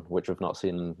everyone, which we've not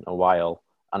seen in a while,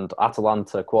 and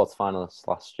Atalanta, quarterfinalists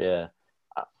last year,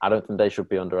 I don't think they should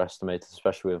be underestimated,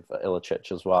 especially with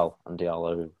Ilicic as well, and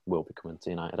Diallo, who will be coming to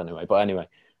United anyway. But anyway,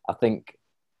 I think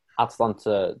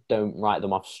Atalanta don't write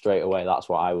them off straight away. That's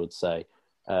what I would say.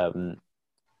 Do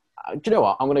you know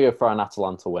what? I'm going to go for an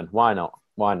Atalanta win. Why not?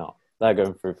 Why not? They're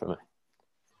going through for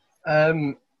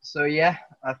me. So yeah,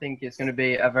 I think it's going to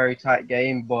be a very tight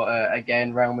game. But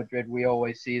again, Real Madrid, we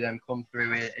always see them come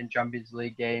through in Champions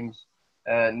League games,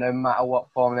 no matter what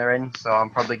form they're in. So I'm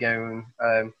probably going...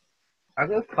 I'll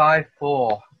go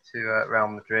 5-4 to Real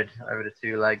Madrid over the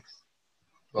 2 legs.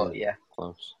 But yeah.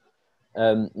 Close.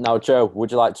 Now, Joe,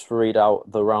 would you like to read out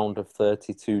the round of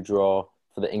 32 draw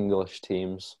for the English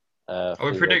teams? Are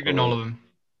we predicting all of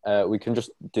them? We can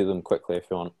just do them quickly if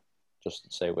you want.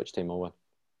 Just say which team will win.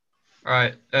 All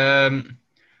right.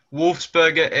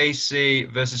 Wolfsburger AC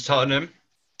versus Tottenham.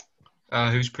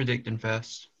 Who's predicting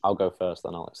first? I'll go first,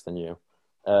 then Alex, then you.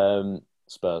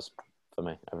 Spurs, for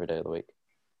me, every day of the week.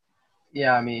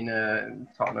 Yeah, I mean,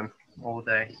 Tottenham all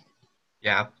day.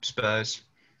 Yeah, Spurs.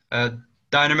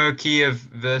 Dynamo Kiev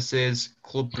versus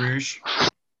Club Brugge.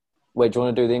 Wait, do you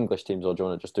want to do the English teams or do you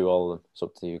want to just do all of them? It's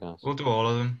up to you guys. We'll do all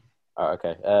of them. All right,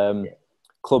 okay.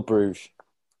 Club Brugge.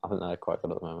 I think they're quite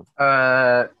good at the moment.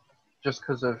 Just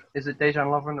because of... Is it Dejan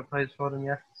Lovren that plays for them,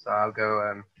 yeah? So I'll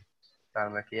go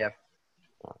Dynamo Kiev.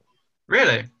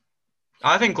 Really?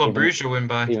 I think Club Brugge will win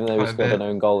by even though we scored an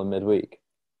own goal in midweek.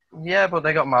 Yeah, but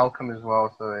they got Malcolm as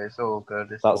well, so it's all good.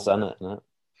 That's Zenit, isn't it?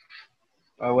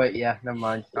 Oh, wait, yeah, never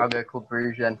mind. I'll go Club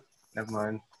Brugge then. Never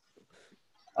mind.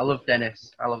 I love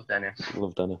Dennis. Love Dennis.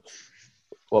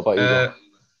 What about you?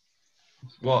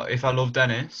 What, if I love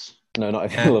Dennis? No, not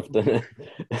if you love Dennis.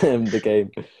 The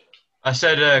game. I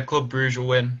said Club Brugge will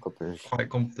win Club Brugge. quite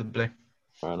comfortably.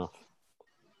 Fair enough.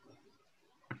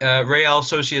 Real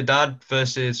Sociedad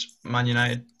versus Man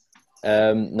United.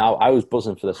 Now, I was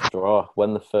buzzing for this draw.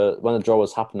 When the draw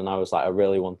was happening, I was like, I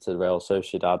really wanted Real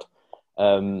Sociedad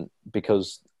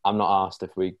because I'm not asked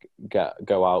if we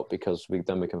go out because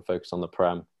then we can focus on the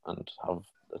Prem and have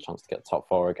a chance to get top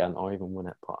 4 again or even win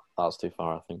it. But that's too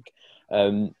far, I think.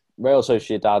 Real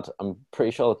Sociedad, I'm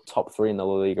pretty sure the top 3 in the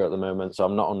La Liga at the moment, so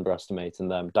I'm not underestimating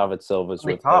them. David Silva's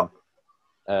with top.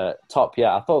 Top,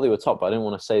 yeah. I thought they were top, but I didn't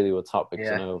want to say they were top because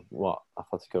Yeah. I know what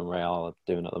Atletico and Real are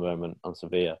doing at the moment and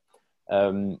Sevilla.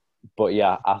 But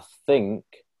yeah, I think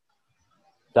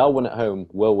they'll win at home,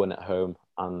 we'll win at home,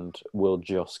 and we'll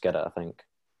just get it, I think.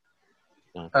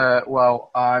 Well,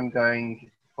 I'm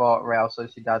going for Real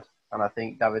Sociedad, and I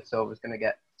think David Silva's going to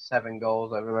get 7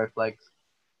 goals over both legs.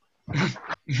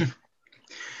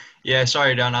 Yeah,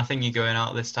 sorry, Dan. I think you're going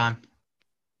out this time.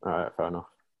 All right, fair enough.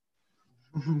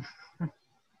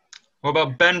 What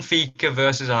about Benfica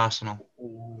versus Arsenal?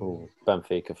 Ooh,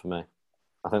 Benfica for me.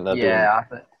 I think they're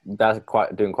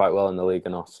doing quite well in the league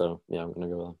and all, so yeah, I'm going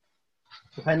to go with them.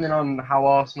 Depending on how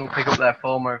Arsenal pick up their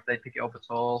form or if they pick it up at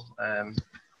all. But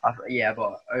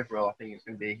overall, I think it's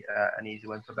going to be an easy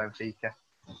win for Benfica.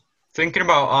 Thinking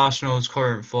about Arsenal's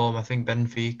current form, I think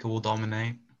Benfica will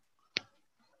dominate.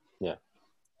 Yeah.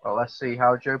 Well, let's see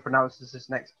how Joe pronounces this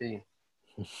next team.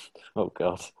 Oh,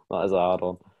 God. That is a hard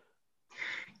one.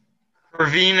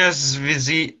 Crvena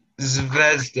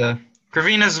Zvezda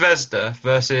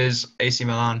versus AC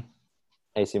Milan.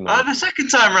 AC Milan. The second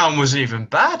time round wasn't even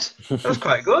bad. That was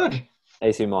quite good.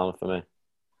 AC Milan for me.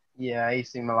 Yeah,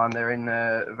 AC Milan, they're in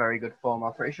very good form.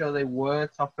 I'm pretty sure they were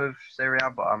top of Serie A,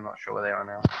 but I'm not sure where they are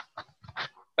now.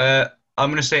 I'm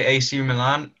going to say AC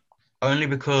Milan, only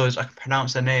because I can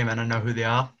pronounce their name and I know who they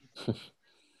are.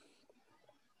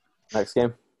 Next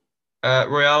game.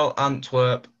 Royal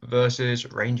Antwerp versus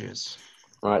Rangers.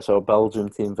 All right, so a Belgian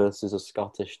team versus a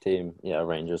Scottish team. Yeah,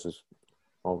 Rangers is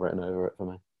all written over it for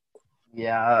me.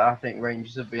 Yeah, I think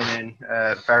Rangers have been in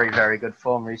very, very good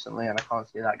form recently, and I can't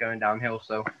see that going downhill.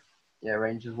 So, yeah,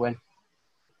 Rangers win.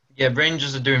 Yeah,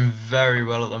 Rangers are doing very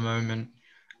well at the moment.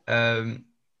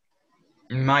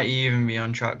 Might even be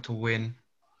on track to win.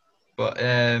 But,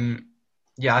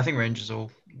 yeah, I think Rangers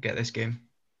will get this game.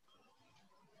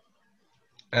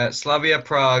 Slavia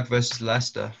Prague versus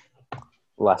Leicester.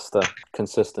 Leicester.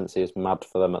 Consistency is mad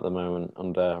for them at the moment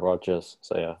under Rodgers.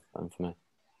 So, yeah, them for me.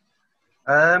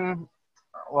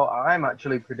 Well, I'm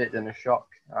actually predicting a shock.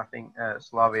 I think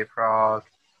Slavia Prague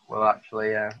will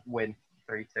actually win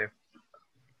 3-2.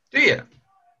 Do you?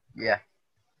 Yeah.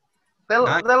 They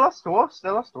lost to us.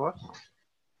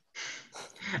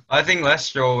 I think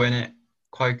Leicester will win it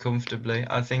quite comfortably.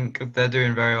 I think they're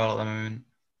doing very well at the moment.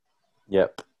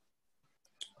 Yep.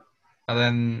 And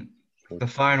then the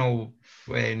final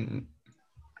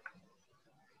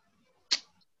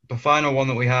one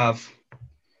that we have,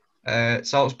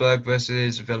 Salzburg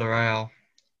versus Villarreal.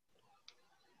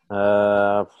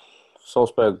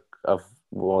 Salzburg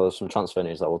there's some transfer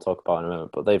news that we'll talk about in a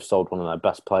moment, but they've sold one of their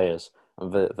best players,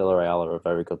 and Villarreal are a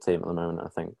very good team at the moment, I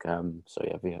think. So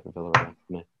yeah, Villarreal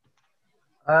for me.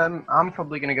 I'm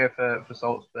probably going to go for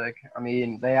Salzburg. I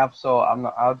mean, they have sold.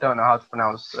 I don't know how to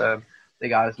pronounce the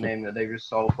guy's name that they just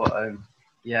sold, but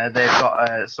yeah, they've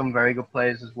got some very good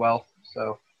players as well.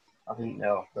 So I think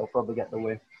they'll probably get the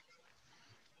win.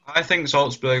 I think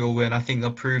Salzburg will win. I think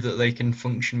they'll prove that they can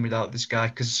function without this guy,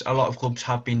 because a lot of clubs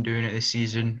have been doing it this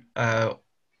season,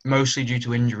 mostly due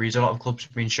to injuries. A lot of clubs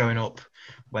have been showing up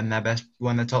when their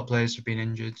top players have been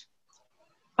injured.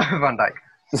 Van Dijk.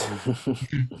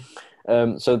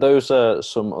 So those are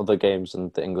some other games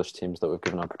and the English teams that we've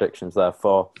given our predictions there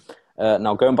for.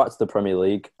 Now going back to the Premier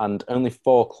League, and only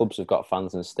 4 clubs have got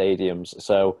fans in stadiums.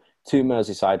 So 2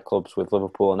 Merseyside clubs with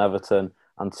Liverpool and Everton,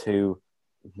 and 2,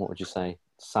 what would you say,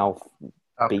 South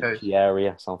Beachy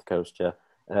area, South Coast, yeah.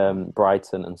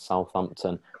 Brighton and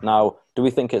Southampton. Now, do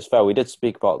we think it's fair? We did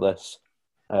speak about this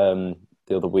the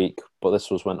other week, but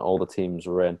this was when all the teams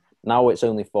were in. Now it's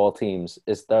only 4 teams.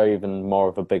 Is there even more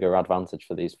of a bigger advantage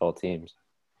for these 4 teams?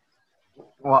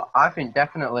 Well, I think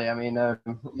definitely. I mean,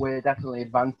 we're definitely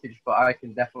advantaged, but I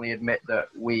can definitely admit that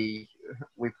we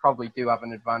probably do have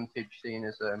an advantage, seeing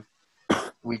as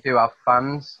we do have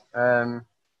fans.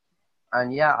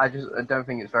 And yeah, I don't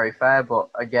think it's very fair. But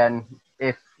again,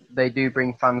 if they do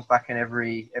bring fans back in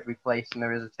every place, and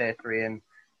there is a tier 3 and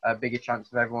a bigger chance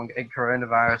of everyone getting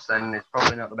coronavirus, then it's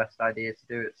probably not the best idea to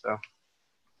do it. So.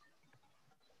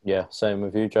 Yeah, same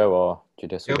with you, Joe, or do you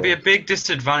disagree? It'll be a big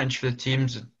disadvantage for the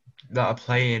teams that are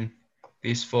playing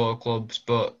these 4 clubs,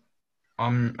 but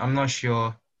I'm not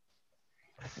sure.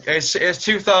 It's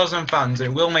 2,000 fans,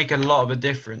 and it will make a lot of a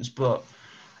difference, but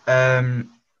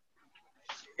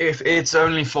if it's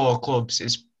only 4 clubs,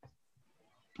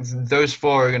 those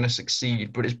 4 are going to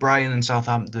succeed, but it's Brighton and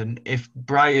Southampton. If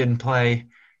Brighton play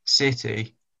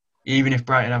City, even if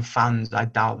Brighton have fans, I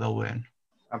doubt they'll win.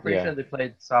 I'm pretty sure they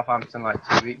played Southampton like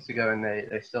 2 weeks ago and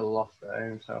they still lost at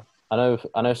home. So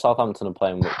I know Southampton are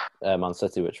playing with Man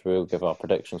City, which we'll give our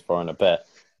predictions for in a bit.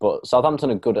 But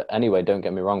Southampton are good anyway, don't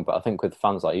get me wrong. But I think with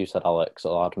fans, like you said, Alex,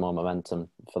 it'll add more momentum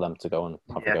for them to go and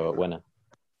have a go at winning.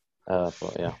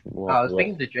 But yeah. I was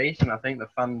thinking to Jason, I think the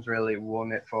fans really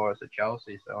won it for us at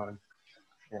Chelsea. So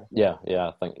yeah,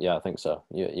 I think so.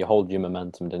 You hold your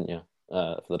momentum, didn't you,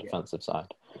 for the defensive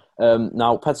side?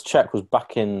 Now, Petr Cech was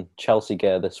back in Chelsea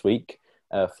gear this week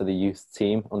for the youth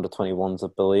team, under 21s, I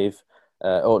believe.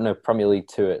 Premier League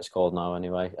 2 it's called now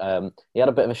anyway. He had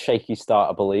a bit of a shaky start,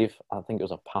 I believe. I think it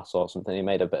was a pass or something. He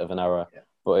made a bit of an error. Yeah.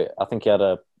 But I think he had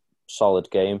a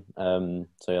solid game. So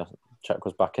yeah, Cech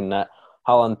was back in net.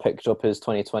 Haaland picked up his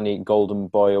 2020 Golden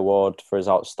Boy Award for his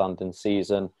outstanding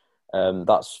season.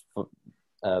 That's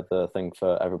the thing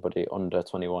for everybody under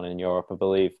 21 in Europe, I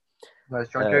believe. Where's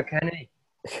Jojo Kennedy?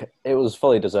 It was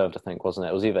fully deserved, I think, wasn't it?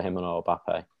 It was either him or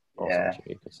Mbappe. Yeah,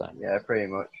 you could say. Yeah, pretty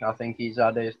much. I think he's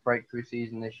had his breakthrough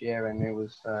season this year, and it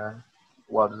was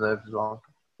well deserved as well.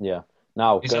 Yeah.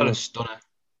 Now he's had a stunner.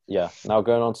 Yeah. Now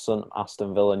going on to some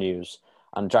Aston Villa news,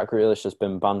 and Jack Grealish has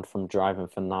been banned from driving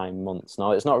for 9 months.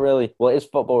 Now it's not really it is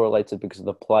football related because of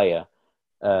the player,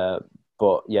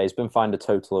 but yeah, he's been fined a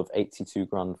total of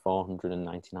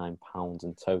 £82,499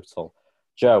 in total.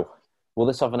 Joe, will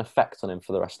this have an effect on him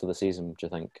for the rest of the season? Do you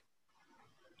think?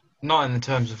 Not in the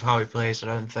terms of how he plays, I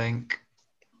don't think.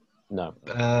 No.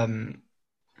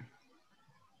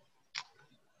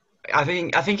 I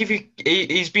think if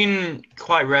he's been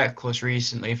quite reckless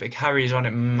recently. If it carries on,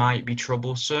 it might be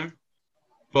troublesome.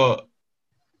 But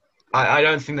I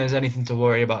don't think there's anything to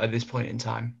worry about at this point in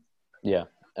time. Yeah.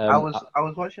 I was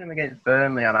watching him against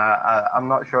Burnley, and I'm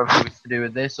not sure if it was to do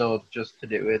with this or just to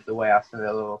do with the way Aston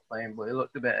Villa were playing. But he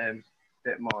looked a bit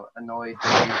more annoyed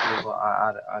than usual. But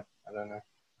I don't know.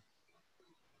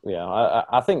 Yeah,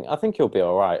 I think he'll be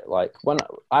all right. Like when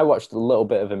I watched a little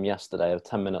bit of him yesterday, of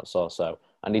 10 minutes or so,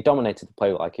 and he dominated the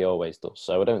play like he always does.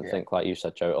 So I don't think, like you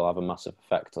said, Joe, it'll have a massive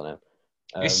effect on him.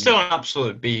 He's still an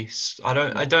absolute beast.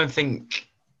 I don't think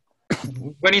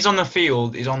when he's on the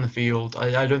field, he's on the field.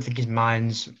 I don't think his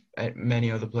mind's at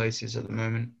many other places at the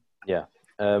moment. Yeah.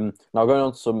 Now going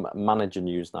on to some manager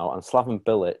news now, and Slaven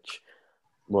Bilic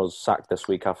was sacked this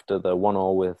week after the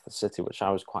 1-1 with City, which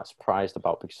I was quite surprised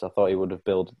about because I thought he would have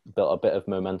built a bit of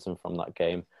momentum from that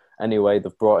game. Anyway,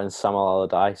 they've brought in Samuel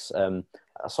Allardyce. I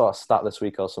saw a stat this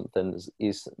week or something.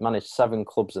 He's managed 7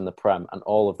 clubs in the Prem, and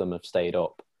all of them have stayed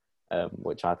up,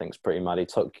 which I think is pretty mad. He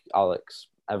took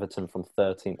Everton from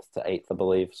 13th to 8th, I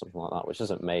believe, something like that, which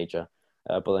isn't major.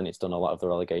 But then he's done a lot of the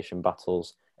relegation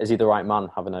battles. Is he the right man,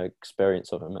 having an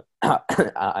experience of him at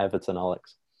Everton,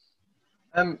 Alex?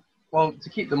 Well, to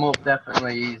keep them up,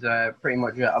 definitely. He's pretty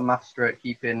much a master at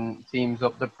keeping teams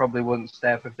up that probably wouldn't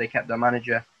stay up if they kept their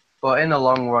manager. But in the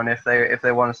long run, if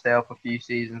they want to stay up a few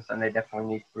seasons, then they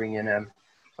definitely need to bring in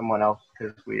someone else.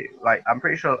 Because I'm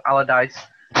pretty sure Allardyce,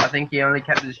 I think he only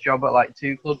kept his job at like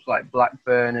 2 clubs, like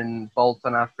Blackburn and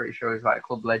Bolton. I'm pretty sure he's like a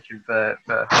club legend for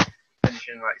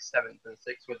finishing like 7th and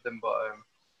 6th with them. But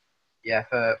yeah,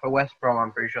 for West Brom,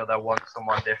 I'm pretty sure they'll want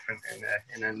someone different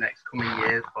in the next coming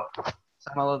years. But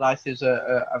Sam Allardyce is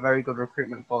a very good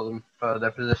recruitment for them for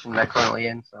the position they're currently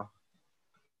in. So,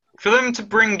 for them to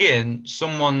bring in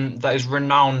someone that is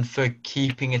renowned for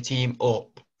keeping a team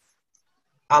up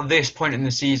at this point in the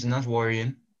season, that's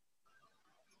worrying.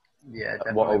 Yeah,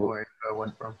 definitely worrying for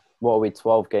West Brom. What are we,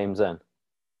 12 games in?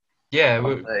 Yeah,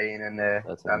 we're 13 and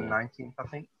 19th, I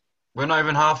think. We're not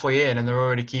even halfway in, and they're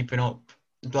already keeping up.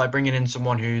 Like bringing in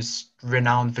someone who's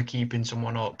renowned for keeping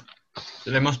someone up, so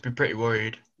they must be pretty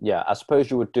worried. Yeah, I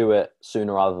suppose you would do it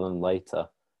sooner rather than later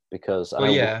because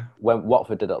when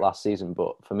Watford did it last season,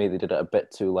 but for me they did it a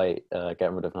bit too late,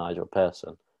 getting rid of Nigel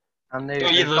Pearson. And there's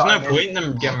no point in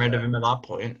them getting rid of him at that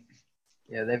point.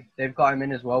 Yeah, they've got him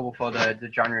in as well before the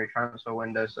January transfer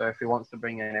window. So if he wants to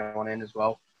bring anyone in as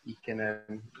well, he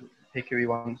can pick who he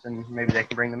wants, and maybe they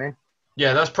can bring them in.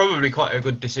 Yeah, that's probably quite a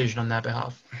good decision on their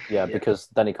behalf. Yeah, because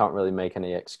then he can't really make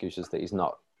any excuses that he's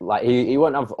not. Like, he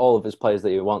won't have all of his players that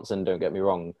he wants in, don't get me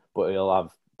wrong, but he'll have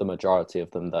the majority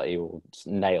of them that he will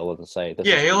nail and say...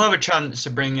 he'll have a chance to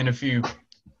bring in a few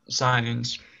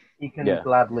signings. He can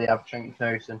gladly have Cenk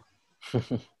Tosun.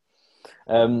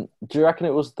 Do you reckon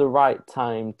it was the right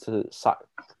time to sack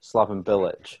Slaven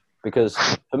Bilic? Because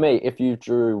for me, if you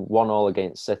drew 1-1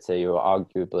 against City, you're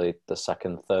arguably the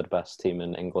second, third best team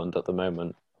in England at the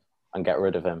moment, and get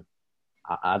rid of him.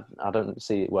 I don't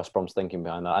see West Brom's thinking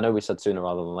behind that. I know we said sooner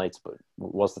rather than later, but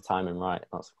was the timing right?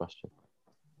 That's the question.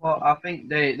 Well, I think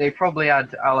they probably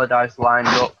had Allardyce lined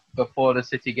up before the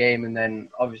City game, and then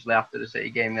obviously after the City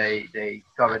game, they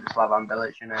got rid of Slavan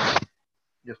Bilic and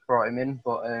just brought him in.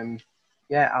 But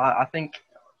I think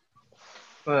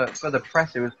for the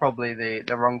press, it was probably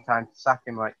the wrong time to sack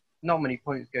him. Like, not many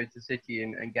points go to City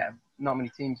and get not many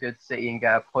teams go to City and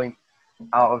get a point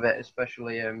out of it,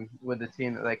 especially with the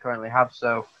team that they currently have.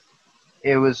 So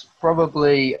it was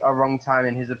probably a wrong time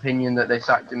in his opinion that they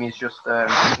sacked him. He's just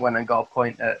went and got a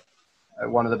point at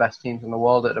one of the best teams in the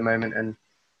world at the moment, and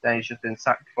then he's just been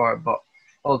sacked for it. But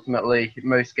ultimately,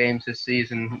 most games this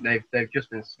season they've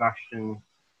just been smashed, and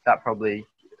that probably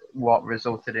what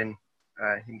resulted in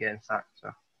him getting sacked.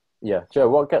 So. Yeah, Joe,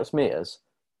 what gets me is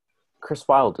Chris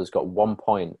Wilder's got 1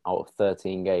 point out of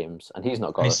 13 games, and he's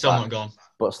not got He's a still sack. not gone.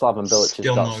 But Slaven Bilic has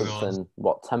Still got not something,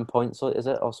 gone. 10 points, is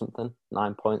it, or something?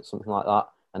 9 points, something like that.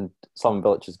 And Slaven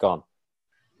Bilic is gone.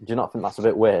 Do you not think that's a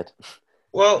bit weird?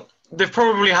 Well, they've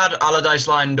probably had Allardyce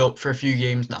lined up for a few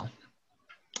games now.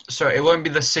 So it won't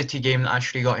be the City game that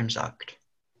actually got him sacked.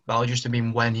 That'll just have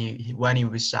been when he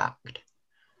was sacked.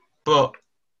 But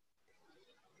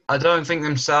I don't think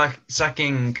them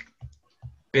sacking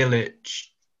Bilic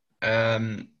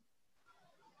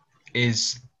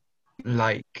is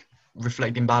like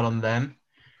reflecting bad on them.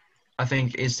 I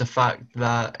think it's the fact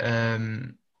that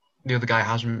the other guy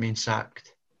hasn't been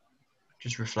sacked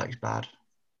just reflects bad.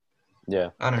 Yeah.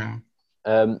 I don't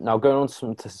know. Now, going on to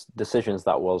some decisions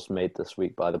that was made this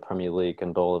week by the Premier League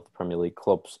and all of the Premier League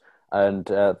clubs, and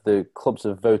the clubs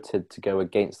have voted to go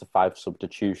against the 5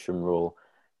 substitution rule.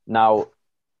 Now,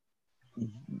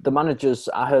 the managers,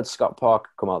 I heard Scott Parker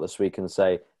come out this week and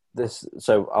say this.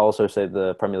 So I also say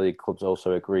the Premier League clubs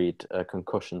also agreed a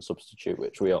concussion substitute,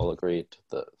 which we all agreed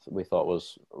that we thought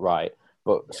was right.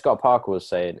 But Scott Parker was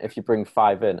saying if you bring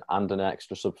 5 in and an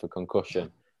extra sub for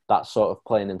concussion, that's sort of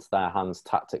playing into their hands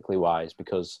tactically wise,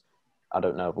 because I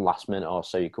don't know, last minute or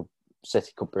so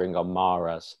City could bring on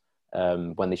Mahrez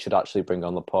when they should actually bring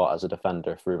on Laporte as a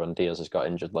defender if Ruben Diaz has got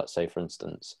injured, let's say, for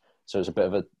instance. So it's a bit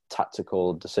of a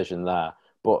tactical decision there.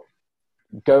 But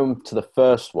going to the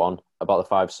first one about the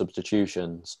 5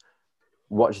 substitutions,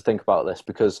 what do you think about this?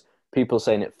 Because people are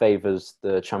saying it favours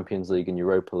the Champions League and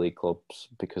Europa League clubs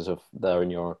because of they're in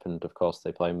Europe and, of course,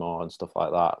 they play more and stuff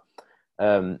like that.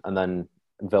 And then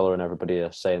Villa and everybody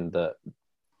are saying that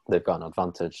they've got an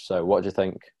advantage. So what do you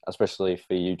think, especially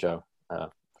for you, Joe,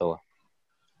 Villa?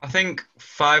 I think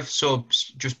 5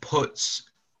 subs just puts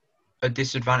a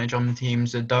disadvantage on the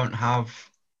teams that don't have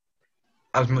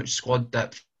as much squad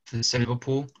depth as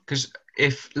Liverpool. Because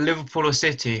if Liverpool or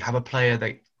City have a player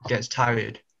that gets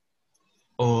tired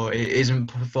or it isn't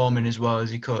performing as well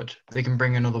as he could, they can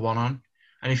bring another one on.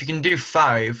 And if you can do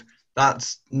 5,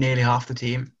 that's nearly half the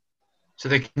team. So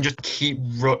they can just keep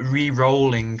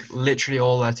re-rolling literally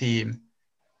all their team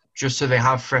just so they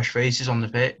have fresh faces on the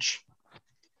pitch.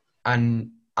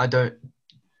 And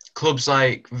clubs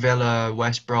like Villa,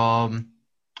 West Brom,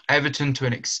 Everton to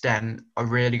an extent are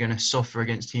really going to suffer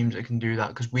against teams that can do that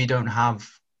because we don't have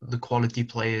the quality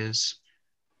players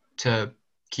to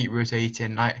keep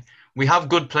rotating. We have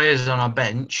good players on our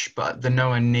bench, but they're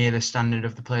nowhere near the standard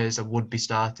of the players that would be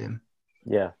starting.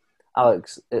 Yeah.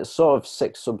 Alex, it's sort of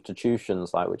 6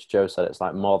 substitutions, like which Joe said, it's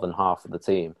like more than half of the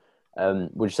team.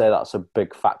 Would you say that's a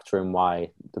big factor in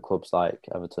why the clubs like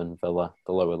Everton, Villa,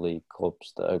 the lower league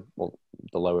clubs, the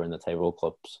lower in the table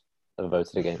clubs, have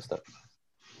voted against it?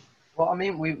 Well, I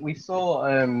mean, we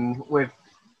saw with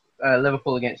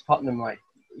Liverpool against Tottenham, like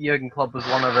Jurgen Klopp was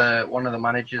one of the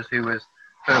managers who was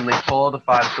firmly for the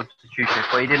 5 substitutions,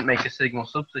 but he didn't make a single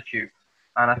substitute.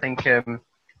 And I think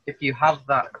if you have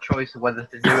that choice of whether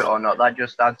to do it or not, that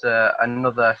just adds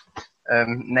another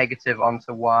negative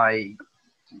onto why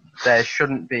there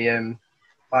shouldn't be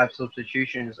 5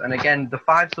 substitutions. And again, the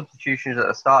 5 substitutions at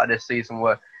the start of this season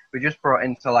were just brought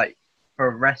into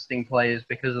for resting players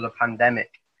because of the pandemic.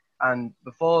 And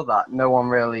before that, no one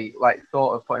really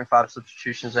thought of putting 5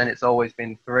 substitutions in. It's always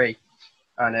been 3.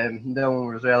 And no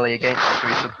one was really against the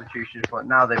 3 substitutions. But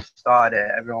now they've started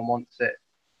it, everyone wants it.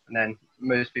 And then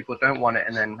most people don't want it.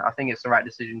 And then I think it's the right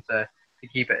decision to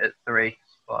keep it at 3.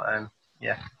 But,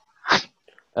 yeah.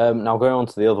 Now going on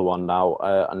to the other one now,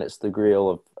 and it's the agreeal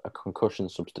of a concussion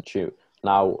substitute.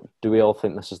 Now, do we all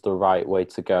think this is the right way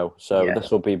to go? So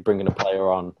This will be bringing a player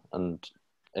on, and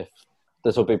if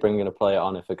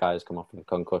a guy's come off with a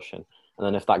concussion, and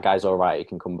then if that guy's all right, he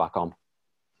can come back on.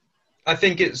 I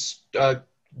think it's a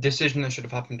decision that should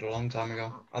have happened a long time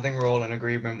ago. I think we're all in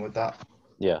agreement with that.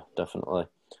 Yeah, definitely.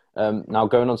 Now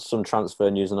going on to some transfer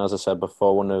news, and as I said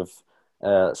before, one of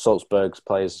Salzburg's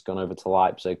players has gone over to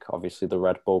Leipzig, obviously the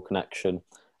Red Bull connection.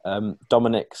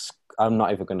 Dominic's, I'm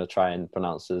not even going to try and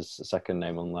pronounce his second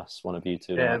name unless one of you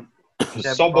two know.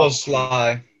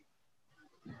 Soboslai.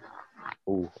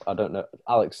 Oh, I don't know.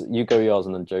 Alex, you go yours,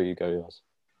 and then Joe, you go yours.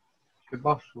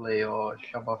 Shaboshley or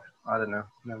Shabosh. I don't know.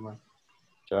 Never mind.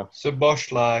 Joe?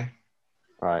 Soboslai.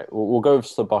 Right, we'll go with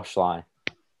Szoboszlai.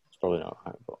 It's probably not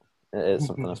right, but it is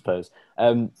something, I suppose.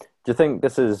 Do you think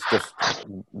this is just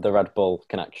the Red Bull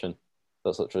connection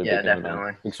that's literally Yeah, been going definitely.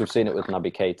 on? Because we've seen it with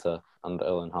Naby Keita and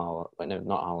Erling Haaland. Wait, no,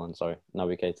 not Haaland, sorry.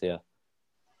 Naby Keita, yeah.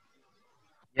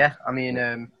 Yeah, I mean,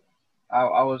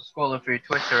 I was scrolling through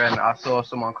Twitter and I saw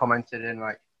someone commented in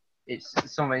like, it's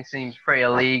something seems pretty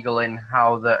illegal in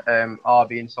how that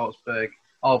RB and Salzburg,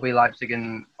 RB Leipzig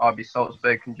and RB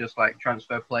Salzburg can just like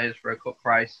transfer players for a cut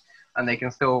price and they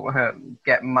can still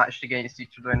get matched against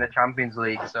each other in the Champions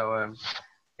League. So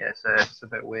yeah, it's a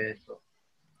bit weird. But...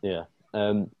 Yeah.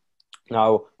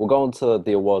 Now, we'll go on to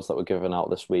the awards that were given out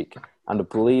this week, and I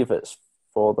believe it's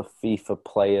for the FIFA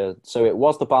player. So it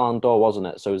was the Ballon d'Or, wasn't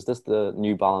it? So is this the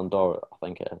new Ballon d'Or? I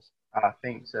think it is. I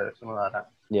think so, something like that.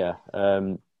 Yeah.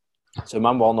 So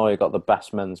Manuel Neuer got the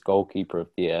best men's goalkeeper of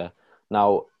the year.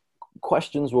 Now,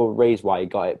 questions were raised why he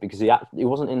got it because he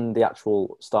wasn't in the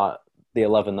actual start, the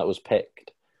 11 that was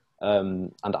picked,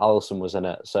 and Alisson was in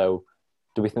it. So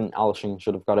do we think Alisson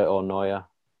should have got it or Neuer?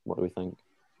 What do we think?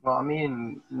 Well, I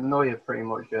mean, Neuer pretty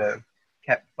much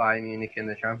kept Bayern Munich in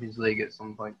the Champions League at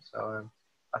some point, so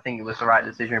I think it was the right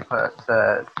decision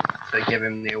to give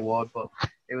him the award. But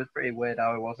it was pretty weird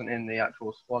how he wasn't in the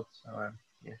actual squad. So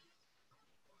yeah.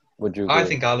 Would you agree? I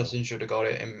think Alisson should have got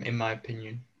it, in my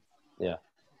opinion. Yeah,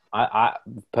 I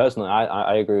personally,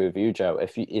 I agree with you, Joe.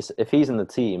 If he's in the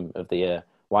team of the year,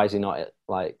 why is he not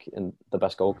like in the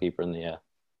best goalkeeper in the year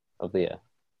of the year?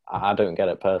 I don't get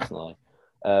it personally.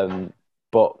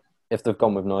 But if they've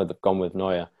gone with Neuer, they've gone with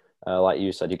Neuer. Like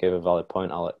you said, you gave a valid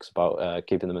point, Alex, about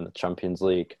keeping them in the Champions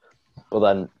League. But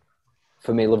then,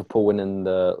 for me, Liverpool winning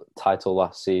the title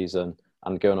last season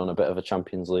and going on a bit of a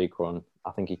Champions League run,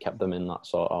 I think he kept them in that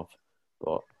sort of.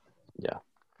 But yeah,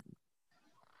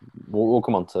 we'll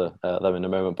come on to them in a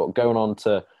moment. But going on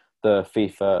to the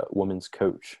FIFA Women's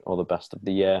Coach, or the Best of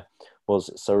the Year, was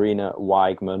Sarina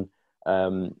Wiegman.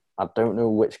 I don't know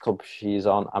which club she's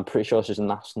on. I'm pretty sure she's a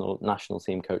national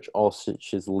team coach, or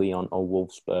she's Lyon or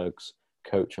Wolfsburg's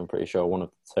coach. I'm pretty sure one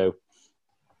of the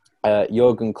two.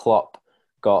 Jurgen Klopp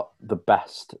got the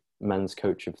best men's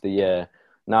coach of the year.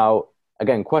 Now,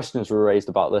 again, questions were raised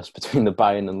about this between the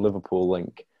Bayern and Liverpool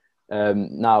link.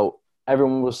 Now,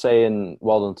 everyone was saying,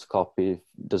 well done to Klopp, he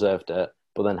deserved it.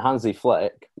 But then Hansi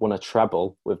Flick won a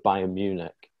treble with Bayern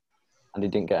Munich, and he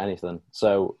didn't get anything.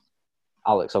 So,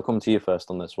 Alex, I'll come to you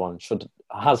first on this one.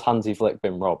 Has Hansi Flick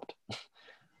been robbed?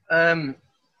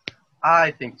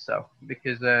 I think so,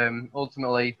 because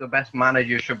ultimately the best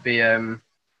manager should be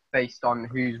based on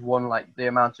who's won like the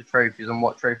amount of trophies and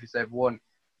what trophies they've won.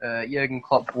 Jurgen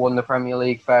Klopp won the Premier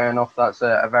League, fair enough. That's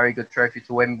a very good trophy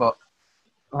to win, but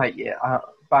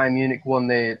Bayern Munich won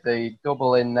the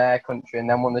double in their country and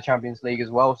then won the Champions League as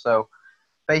well. So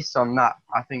based on that,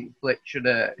 I think Flick should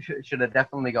have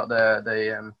definitely got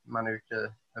the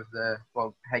manager of the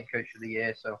head coach of the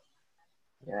year. So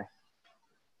yeah.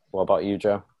 What about you,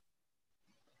 Joe?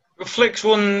 Flick's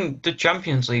won the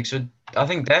Champions League, so I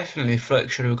think definitely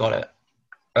Flick should have got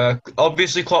it.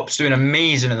 Obviously, Klopp's doing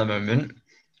amazing at the moment,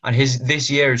 and this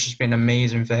year has just been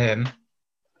amazing for him.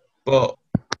 But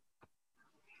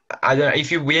I don't know,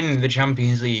 if you win the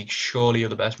Champions League, surely you're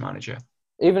the best manager.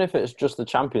 Even if it's just the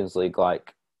Champions League,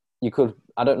 like you could,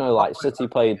 I don't know, like City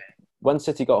played when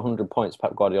City got 100 points.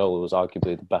 Pep Guardiola was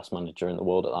arguably the best manager in the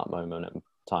world at that moment in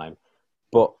time.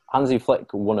 But Hansi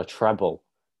Flick won a treble.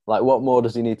 Like, what more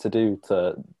does he need to do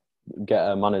to get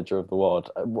a manager of the award?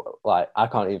 Like, I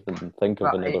can't even think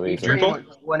of another reason. He pretty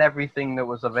much won everything that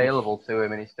was available to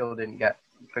him, and he still didn't get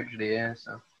Coach of the Year.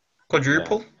 So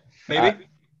quadruple, yeah.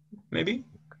 maybe.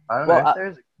 I don't know. If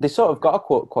there's... They sort of got a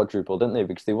quadruple, didn't they?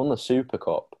 Because they won the Super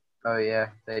Cup. Oh yeah,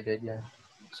 they did. Yeah.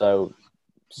 So,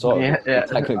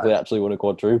 technically, actually won a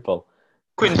quadruple.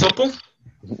 Quintuple.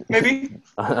 Maybe.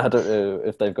 I don't know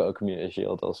if they've got a Community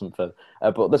Shield or something.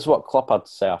 But this is what Klopp had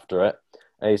to say after it.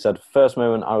 He said, first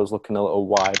moment I was looking a little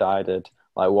wide-eyed,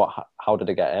 like how did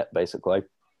I get it, basically.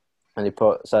 And he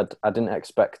said, I didn't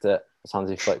expect it, as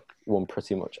Hansi Flick won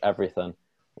pretty much everything,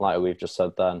 like we've just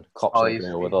said then. Klopp's not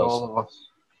here with us. All of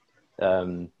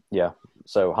us. Yeah,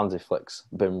 so Hansi Flick's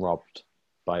been robbed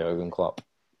by Jurgen Klopp.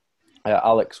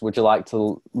 Alex, would you like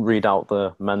to read out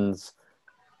the men's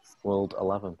World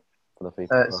 11?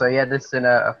 So yeah, this is in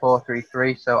a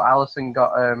 4-3-3. So Alisson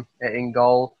got it in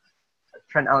goal.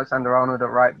 Trent Alexander-Arnold at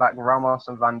right back. Ramos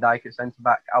and Van Dijk at centre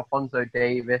back. Alphonso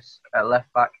Davies at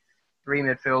left back. Three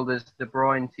midfielders: De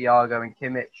Bruyne, Thiago, and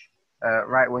Kimmich.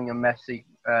 right winger Messi,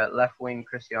 left wing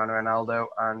Cristiano Ronaldo,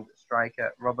 and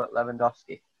striker Robert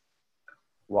Lewandowski.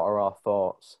 What are our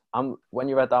thoughts? When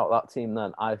you read out that team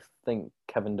then, I think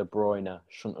Kevin De Bruyne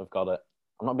shouldn't have got it.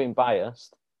 I'm not being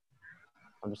biased.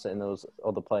 I'm just saying those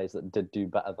other players that did do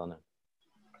better than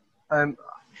him.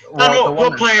 Well, and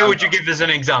what player would you give as an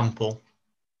example?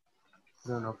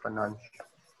 Bruno Fernandes.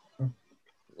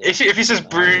 If he says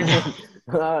Bruno.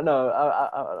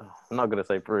 No, I'm not going to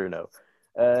say Bruno.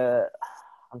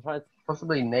 I'm trying to...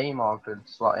 Possibly Neymar could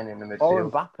slot in the midfield. Or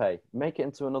Mbappe. Make it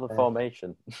into another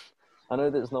formation. I know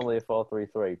that it's normally a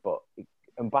 4-3-3, but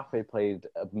Mbappe played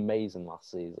amazing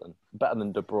last season. Better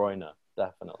than De Bruyne,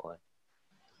 definitely.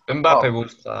 Mbappe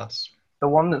was class. The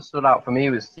one that stood out for me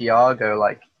was Thiago.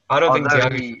 Like, I don't think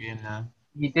Thiago should be in there.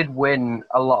 He did win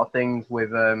a lot of things with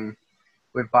Bayern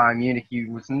Munich. He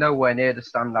was nowhere near the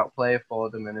standout player for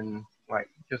them, and then, like,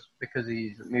 just because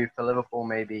he's moved to Liverpool,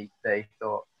 maybe they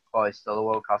thought, oh, he's still a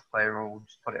world class player, and we'll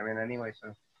just put him in anyway.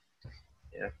 So,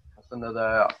 yeah, that's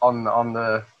another on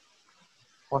the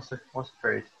what's the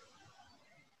phrase?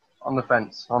 On the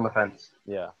fence.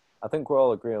 Yeah, I think we're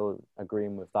all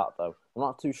agreeing with that though. I'm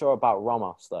not too sure about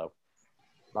Ramos though.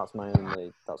 That's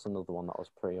another one that was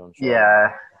pretty unsure.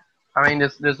 Yeah, I mean,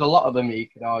 there's a lot of them you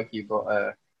could argue,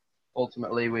 but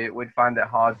ultimately we'd find it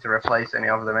hard to replace any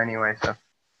of them anyway. So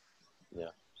yeah,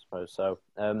 I suppose so.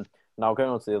 Now going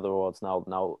on to the other awards.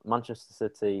 Now Manchester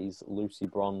City's Lucy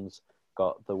Bronze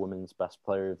got the Women's Best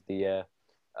Player of the Year.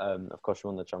 Of course, she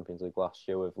won the Champions League last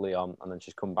year with Lyon, and then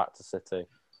she's come back to City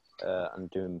and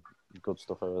doing good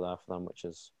stuff over there for them, which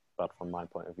is bad from my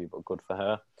point of view, but good for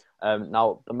her.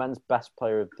 Now, the men's best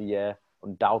player of the year,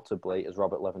 undoubtedly, is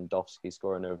Robert Lewandowski,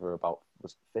 scoring over about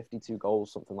 52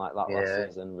 goals, something like that last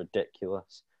season.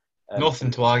 Ridiculous.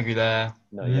 Nothing to argue there.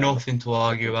 Nothing to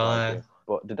argue about there.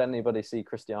 But did anybody see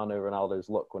Cristiano Ronaldo's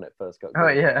look when it first got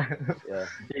going? Oh, yeah.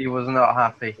 He was not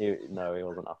happy. He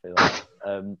wasn't happy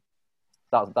there.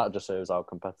 That just shows how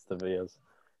competitive he is.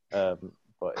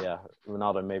 But yeah,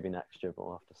 Ronaldo maybe next year, but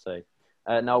we'll have to see.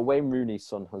 Now, Wayne Rooney's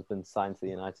son has been signed to the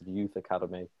United Youth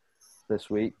Academy this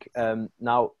week.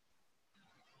 Now,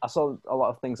 I saw a lot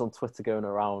of things on Twitter going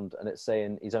around, and it's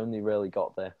saying he's only really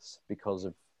got this because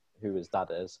of who his dad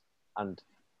is. And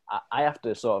I have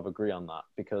to sort of agree on that,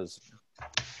 because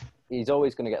he's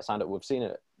always going to get signed up. We've seen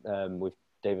it with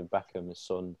David Beckham, his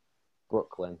son,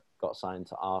 Brooklyn, got signed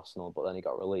to Arsenal, but then he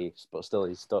got released. But still,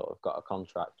 he's still got a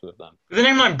contract with them. With a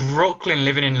name like Brooklyn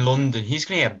living in London, he's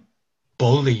going to get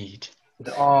bullied.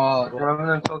 Oh, do you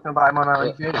remember them talking about him on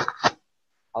Ali G?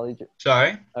 Ali G?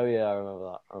 Sorry? Oh, yeah, I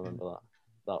remember that.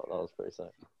 That was pretty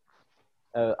sick.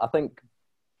 I think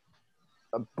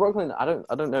Brooklyn, I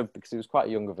don't know, because he was quite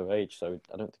young of age, so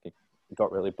I don't think he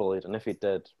got really bullied. And if he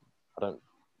did, I don't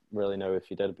really know if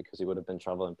he did, because he would have been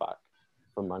travelling back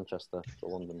from Manchester to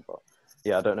London. But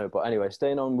yeah, I don't know. But anyway,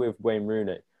 staying on with Wayne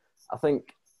Rooney, I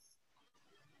think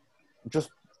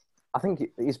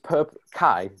he's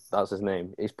Kai, that's his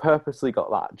name. He's purposely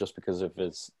got that just because of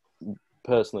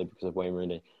because of Wayne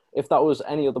Rooney. If that was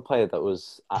any other player that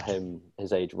was at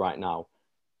his age right now,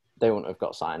 they wouldn't have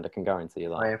got signed. I can guarantee you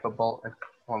that. Playing for Bolton.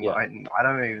 Well, I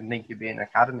don't even think he'd be in the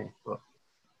academy, but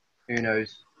who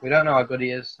knows? We don't know how good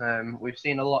he is. We've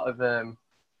seen a lot of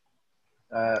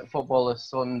footballers'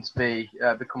 sons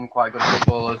become quite good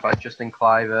footballers, like Justin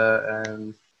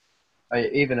Kluivert,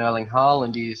 even Erling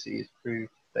Haaland. He's proved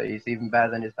that he's even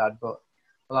better than his dad, but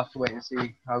we'll have to wait and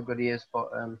see how good he is. But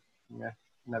yeah,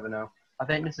 never know. I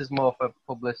think this is more for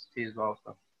publicity as well.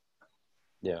 So.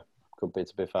 Yeah, could be,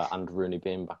 to be fair. And Rooney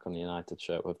being back on the United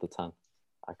shirt with the 10.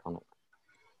 Iconic.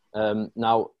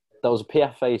 Now, there was a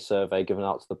PFA survey given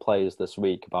out to the players this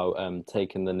week about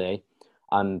taking the knee,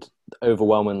 and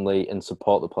overwhelmingly in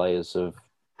support, the players have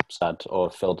said or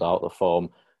filled out the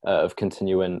form of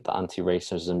continuing the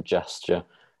anti-racism gesture.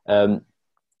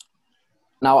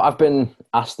 Now, I've been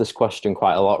asked this question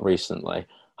quite a lot recently.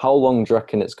 How long do you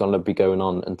reckon it's going to be going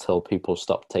on until people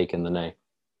stop taking the knee?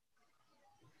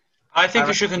 I think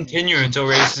it should continue until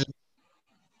racism...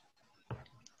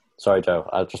 Sorry, Joe,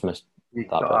 I just missed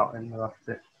that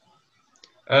bit.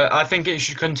 I think it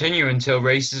should continue until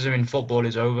racism in football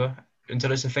is over,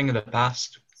 until it's a thing of the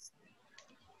past.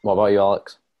 What about you,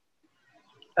 Alex?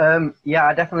 Yeah,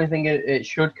 I definitely think it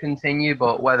should continue,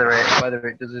 but whether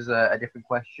it does is a different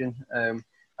question.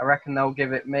 I reckon they'll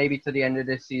give it maybe to the end of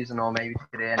this season or maybe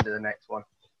to the end of the next one.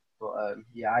 But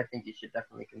yeah, I think it should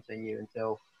definitely continue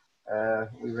until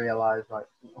we realise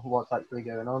what's actually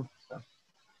going on. So.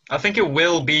 I think it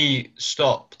will be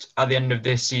stopped at the end of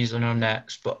this season or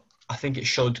next, but I think it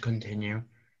should continue.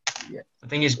 Yeah. I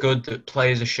think it's good that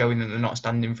players are showing that they're not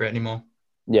standing for it anymore.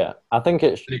 Yeah, I think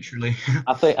it. literally.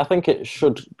 I think it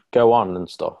should go on and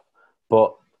stuff,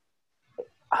 but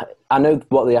I know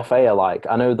what the FA are like.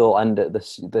 I know they'll end it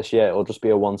this year. It'll just be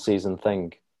a one season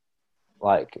thing.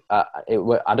 Like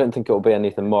I don't think it'll be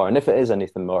anything more. And if it is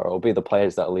anything more, it'll be the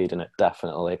players that are leading it.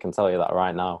 Definitely, I can tell you that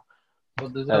right now.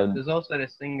 But there's also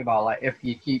this thing about like if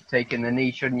you keep taking the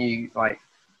knee, shouldn't you like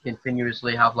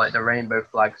continuously have like the rainbow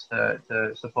flags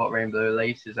to support rainbow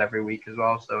laces every week as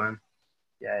well? So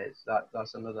yeah,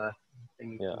 that's another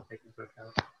thing to take into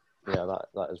account. Yeah,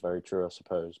 that is very true, I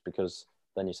suppose, because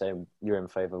then you say you're in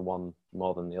favour of one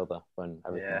more than the other when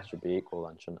everything should be equal,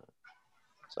 then, shouldn't it?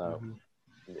 So,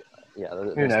 yeah.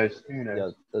 Who knows?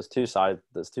 Yeah, there's two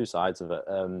sides of it.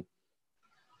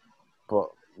 But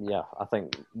yeah, I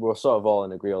think we're sort of all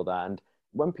in agreement there. And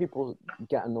when people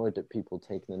get annoyed at people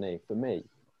taking the knee, for me,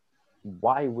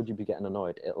 why would you be getting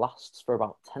annoyed? It lasts for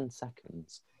about 10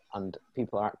 seconds, and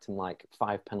people are acting like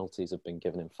 5 penalties have been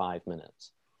given in 5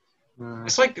 minutes.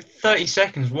 It's like 30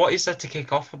 seconds. What is there to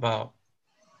kick off about?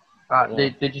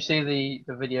 Did you see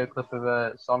the video clip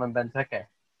of Son and Benteke?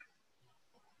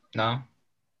 No.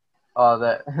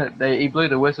 Oh, he blew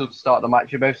the whistle to start the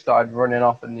match. They both started running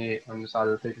off on the side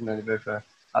of the pitch, and then they both had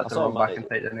to run back and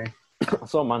take the knee. I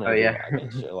saw Mane do that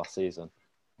against you last season.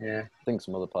 Yeah. I think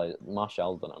some other players,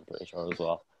 Martial done, I'm pretty sure as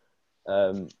well.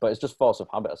 But it's just force of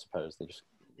habit, I suppose. They just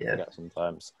forget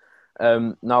sometimes.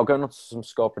 Now, going on to some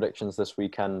score predictions this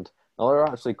weekend. Now, there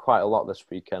are actually quite a lot this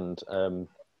weekend.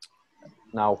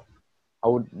 Now,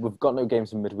 we've got no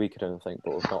games in midweek, I don't think,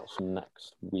 but we've got some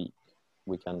next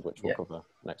weekend, which we'll cover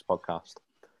next podcast.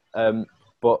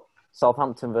 But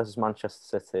Southampton versus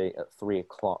Manchester City at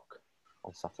 3:00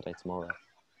 on Saturday tomorrow.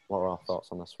 What are our thoughts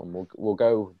on this one? We'll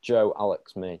go Joe,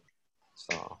 Alex, me.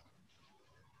 Start.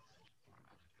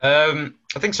 I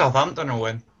think Southampton will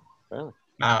win. Really?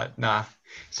 Nah.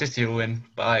 City will win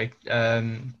by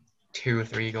 2 or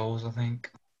 3 goals, I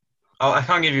think. Oh, I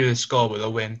can't give you the score, but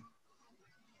they'll win.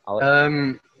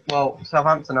 Alex? Well,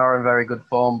 Southampton are in very good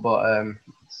form, but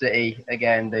City,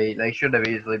 again, they should have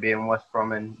easily been West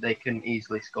Brom, and they can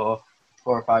easily score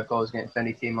 4 or 5 goals against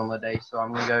any team on the day. So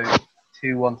I'm going to go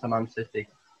 2-1 to Man City.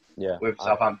 Yeah, with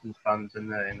Southampton's fans in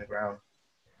the ground.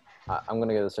 I'm going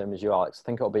to go the same as you, Alex. I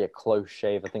think it'll be a close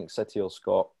shave. I think City will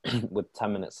score with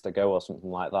 10 minutes to go or something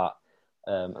like that.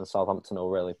 And Southampton will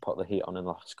really put the heat on in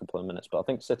the last couple of minutes. But I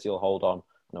think City will hold on, and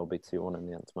it'll be 2-1 in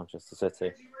the end to Manchester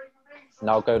City.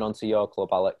 Now going on to your club,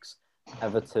 Alex.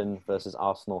 Everton versus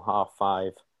Arsenal,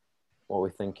 5:30. What are we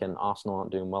thinking? Arsenal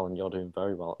aren't doing well, and you're doing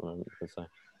very well at the moment, you could say.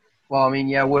 Well, I mean,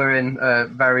 yeah, we're in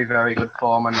very, very good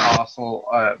form, and Arsenal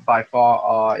by far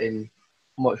are in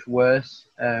much worse.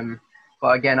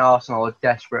 But again, Arsenal are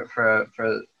desperate for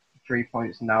 3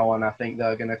 points now, and I think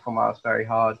they're going to come out very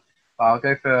hard. But I'll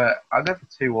go for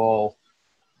 2-2.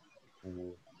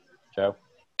 Joe?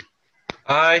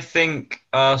 I think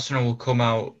Arsenal will come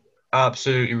out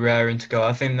absolutely raring to go.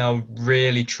 I think they'll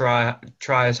really try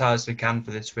as hard as they can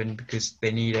for this win because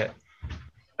they need it.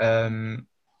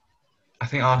 I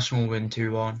think Arsenal will win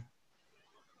 2-1.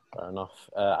 Fair enough.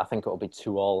 I think it'll be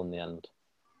 2-2 in the end.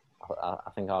 I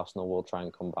think Arsenal will try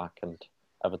and come back, and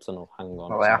Everton will hang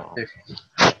on. Well, they have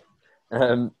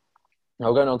to.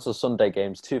 Now going on to the Sunday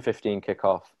games, 2:15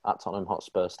 kickoff at Tottenham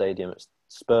Hotspur Stadium. It's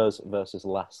Spurs versus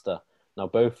Leicester. Now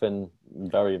both in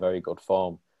very, very good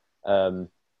form.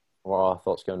 What are our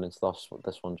thoughts going into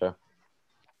this one, Joe?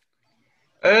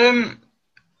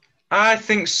 I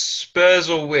think Spurs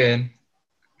will win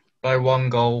by 1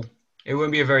 goal. It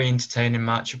won't be a very entertaining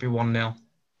match. It'll be 1-0.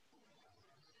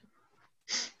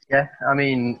 Yeah, I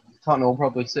mean, Tottenham will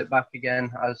probably sit back again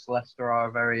as Leicester are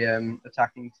a very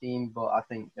attacking team, but I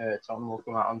think Tottenham will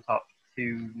come out on top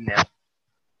 2-0.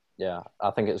 Yeah,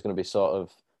 I think it's going to be sort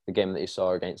of the game that you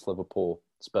saw against Liverpool.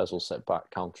 Spurs will sit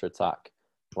back, counter-attack.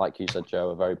 Like you said, Joe,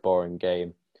 a very boring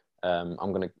game. I'm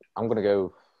gonna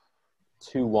go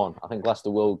 2-1. I think Leicester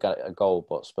will get a goal,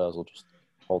 but Spurs will just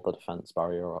hold the defence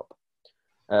barrier up.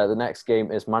 The next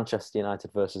game is Manchester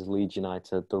United versus Leeds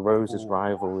United. The Roses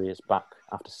rivalry is back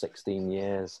after 16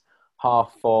 years.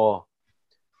 4:30.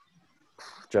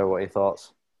 Joe, what are your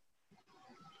thoughts?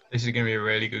 This is going to be a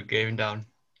really good game, Dan.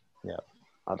 Yeah,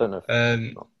 I don't know.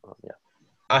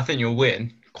 I think you'll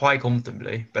win quite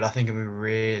comfortably, but I think it'll be a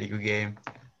really good game.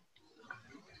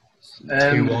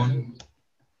 2-1.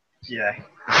 Yeah,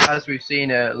 as we've seen,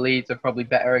 Leeds are probably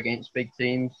better against big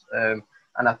teams, and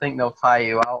I think they'll tire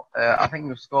you out. I think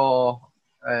they'll score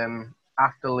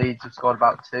after Leeds have scored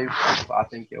about 2, but I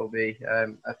think it'll be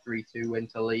a 3-2 win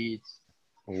to Leeds.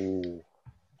 Ooh.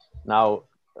 Now,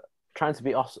 trying to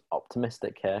be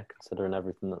optimistic here, considering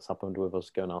everything that's happened with us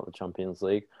going out of the Champions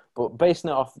League. But basing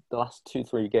it off the last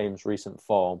 2-3 games, recent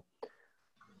form,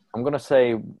 I'm going to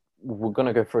say we're going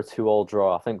to go for a 2-2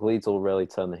 draw. I think Leeds will really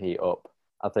turn the heat up.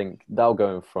 I think they'll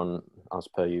go in front as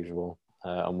per usual,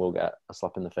 and we'll get a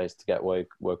slap in the face to get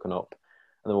woken up.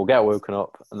 And then we'll get woken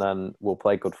up, and then we'll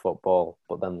play good football,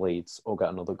 but then Leeds will get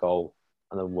another goal,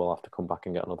 and then we'll have to come back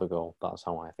and get another goal. That's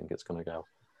how I think it's going to go.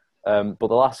 But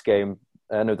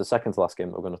the second to last game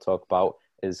that we're going to talk about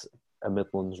is a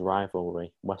Midlands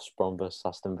rivalry, West Brom versus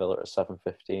Aston Villa at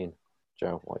 7:15.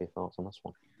 Joe, what are your thoughts on this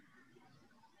one?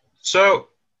 So,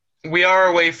 we are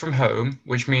away from home,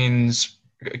 which means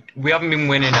we haven't been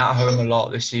winning at home a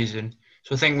lot this season.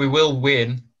 So I think we will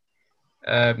win.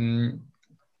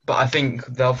 But I think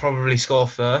they'll probably score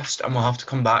first and we'll have to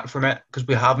come back from it because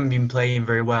we haven't been playing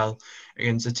very well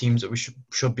against the teams that we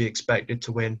should be expected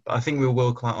to win. But I think we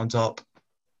will come out on top.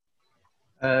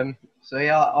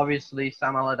 Obviously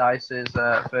Sam Allardyce's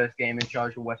first game in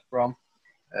charge of West Brom.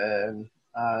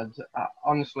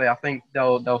 Honestly, I think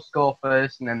they'll score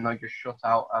first and then they'll just shut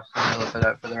out Aston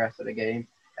Villa for the rest of the game.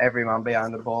 Every man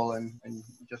behind the ball and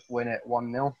just win it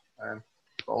 1-0. But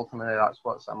ultimately, that's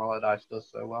what Sam Allardyce does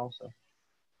so well. So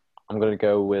I'm going to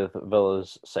go with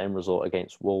Villa's same result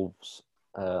against Wolves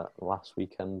last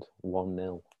weekend,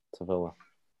 1-0 to Villa.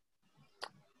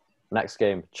 Next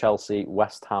game, Chelsea,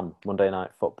 West Ham, Monday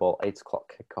Night Football, 8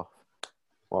 o'clock kickoff.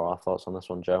 What are our thoughts on this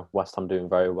one, Joe? West Ham doing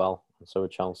very well, and so are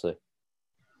Chelsea.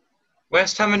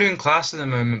 West Ham are doing class at the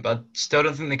moment, but I still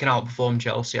don't think they can outperform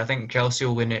Chelsea. I think Chelsea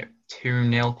will win it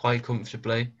 2-0 quite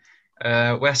comfortably.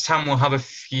 West Ham will have a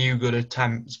few good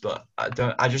attempts, but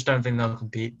I just don't think they'll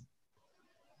compete.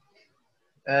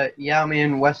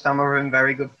 West Ham are in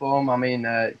very good form.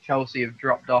 Chelsea have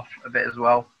dropped off a bit as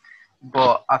well.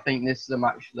 But I think this is a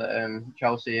match that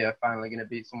Chelsea are finally going to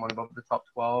beat someone above the top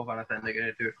 12, and I think they're going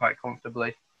to do it quite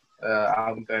comfortably.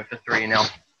 I'm going for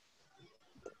 3-0.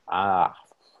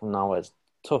 No, it's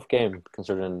a tough game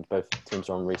considering both teams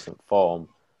are on recent form.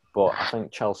 But I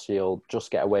think Chelsea will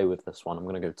just get away with this one. I'm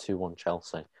going to go 2-1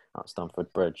 Chelsea at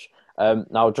Stamford Bridge.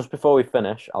 Now, just before we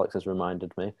finish, Alex has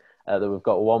reminded me that we've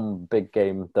got one big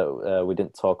game that we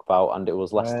didn't talk about, and it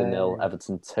was Leicester 0,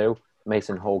 Everton 2.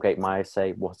 Mason Holgate might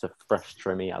say, what a fresh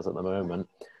trim he has at the moment.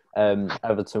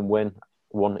 Everton win,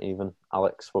 1 even.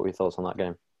 Alex, what were your thoughts on that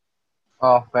game?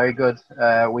 Oh, very good.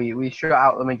 We shut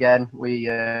out them again. We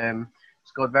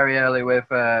scored very early with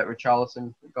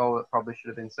Richarlison, a goal that probably should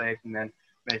have been saved, and then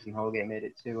Mason Holgate made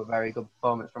it 2. A very good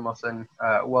performance from us, and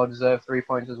well-deserved 3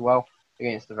 points as well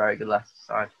against a very good Leicester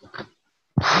side.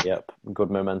 Yep,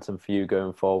 good momentum for you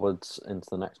going forwards into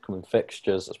the next coming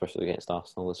fixtures, especially against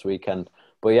Arsenal this weekend.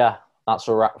 But yeah, that's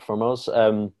a wrap from us.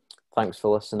 Thanks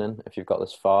for listening if you've got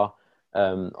this far.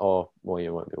 You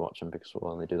won't be watching because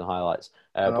we'll only do the highlights.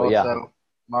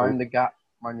 Mind the gap,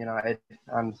 Man United,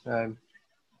 and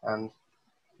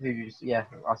who's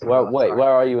where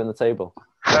are you in the table?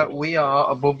 We are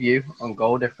above you on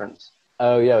goal difference.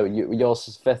 Oh yeah, yours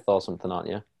is 5th or something, aren't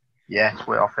you? Yes,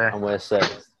 we're off here. And we're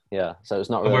 6th. Yeah, so it's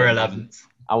not really. We're 11th.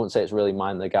 I wouldn't say it's really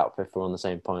mind the gap if we're on the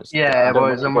same points. Yeah, I don't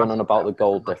want you going on about the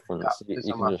goal difference. You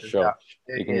can just shush.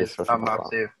 You can just shush. A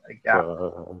massive gap.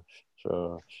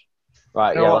 Shush.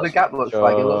 Right, you know what the gap looks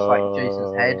like? It looks like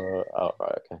Jason's head. Oh,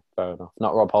 right, okay, fair enough.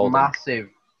 Not Rob Holding. Massive.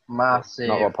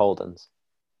 Not Rob Holdings.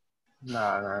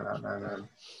 No.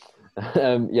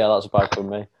 Yeah, that's about from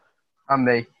me. And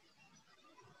me.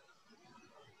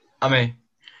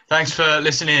 Thanks for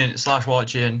listening /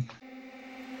 watching.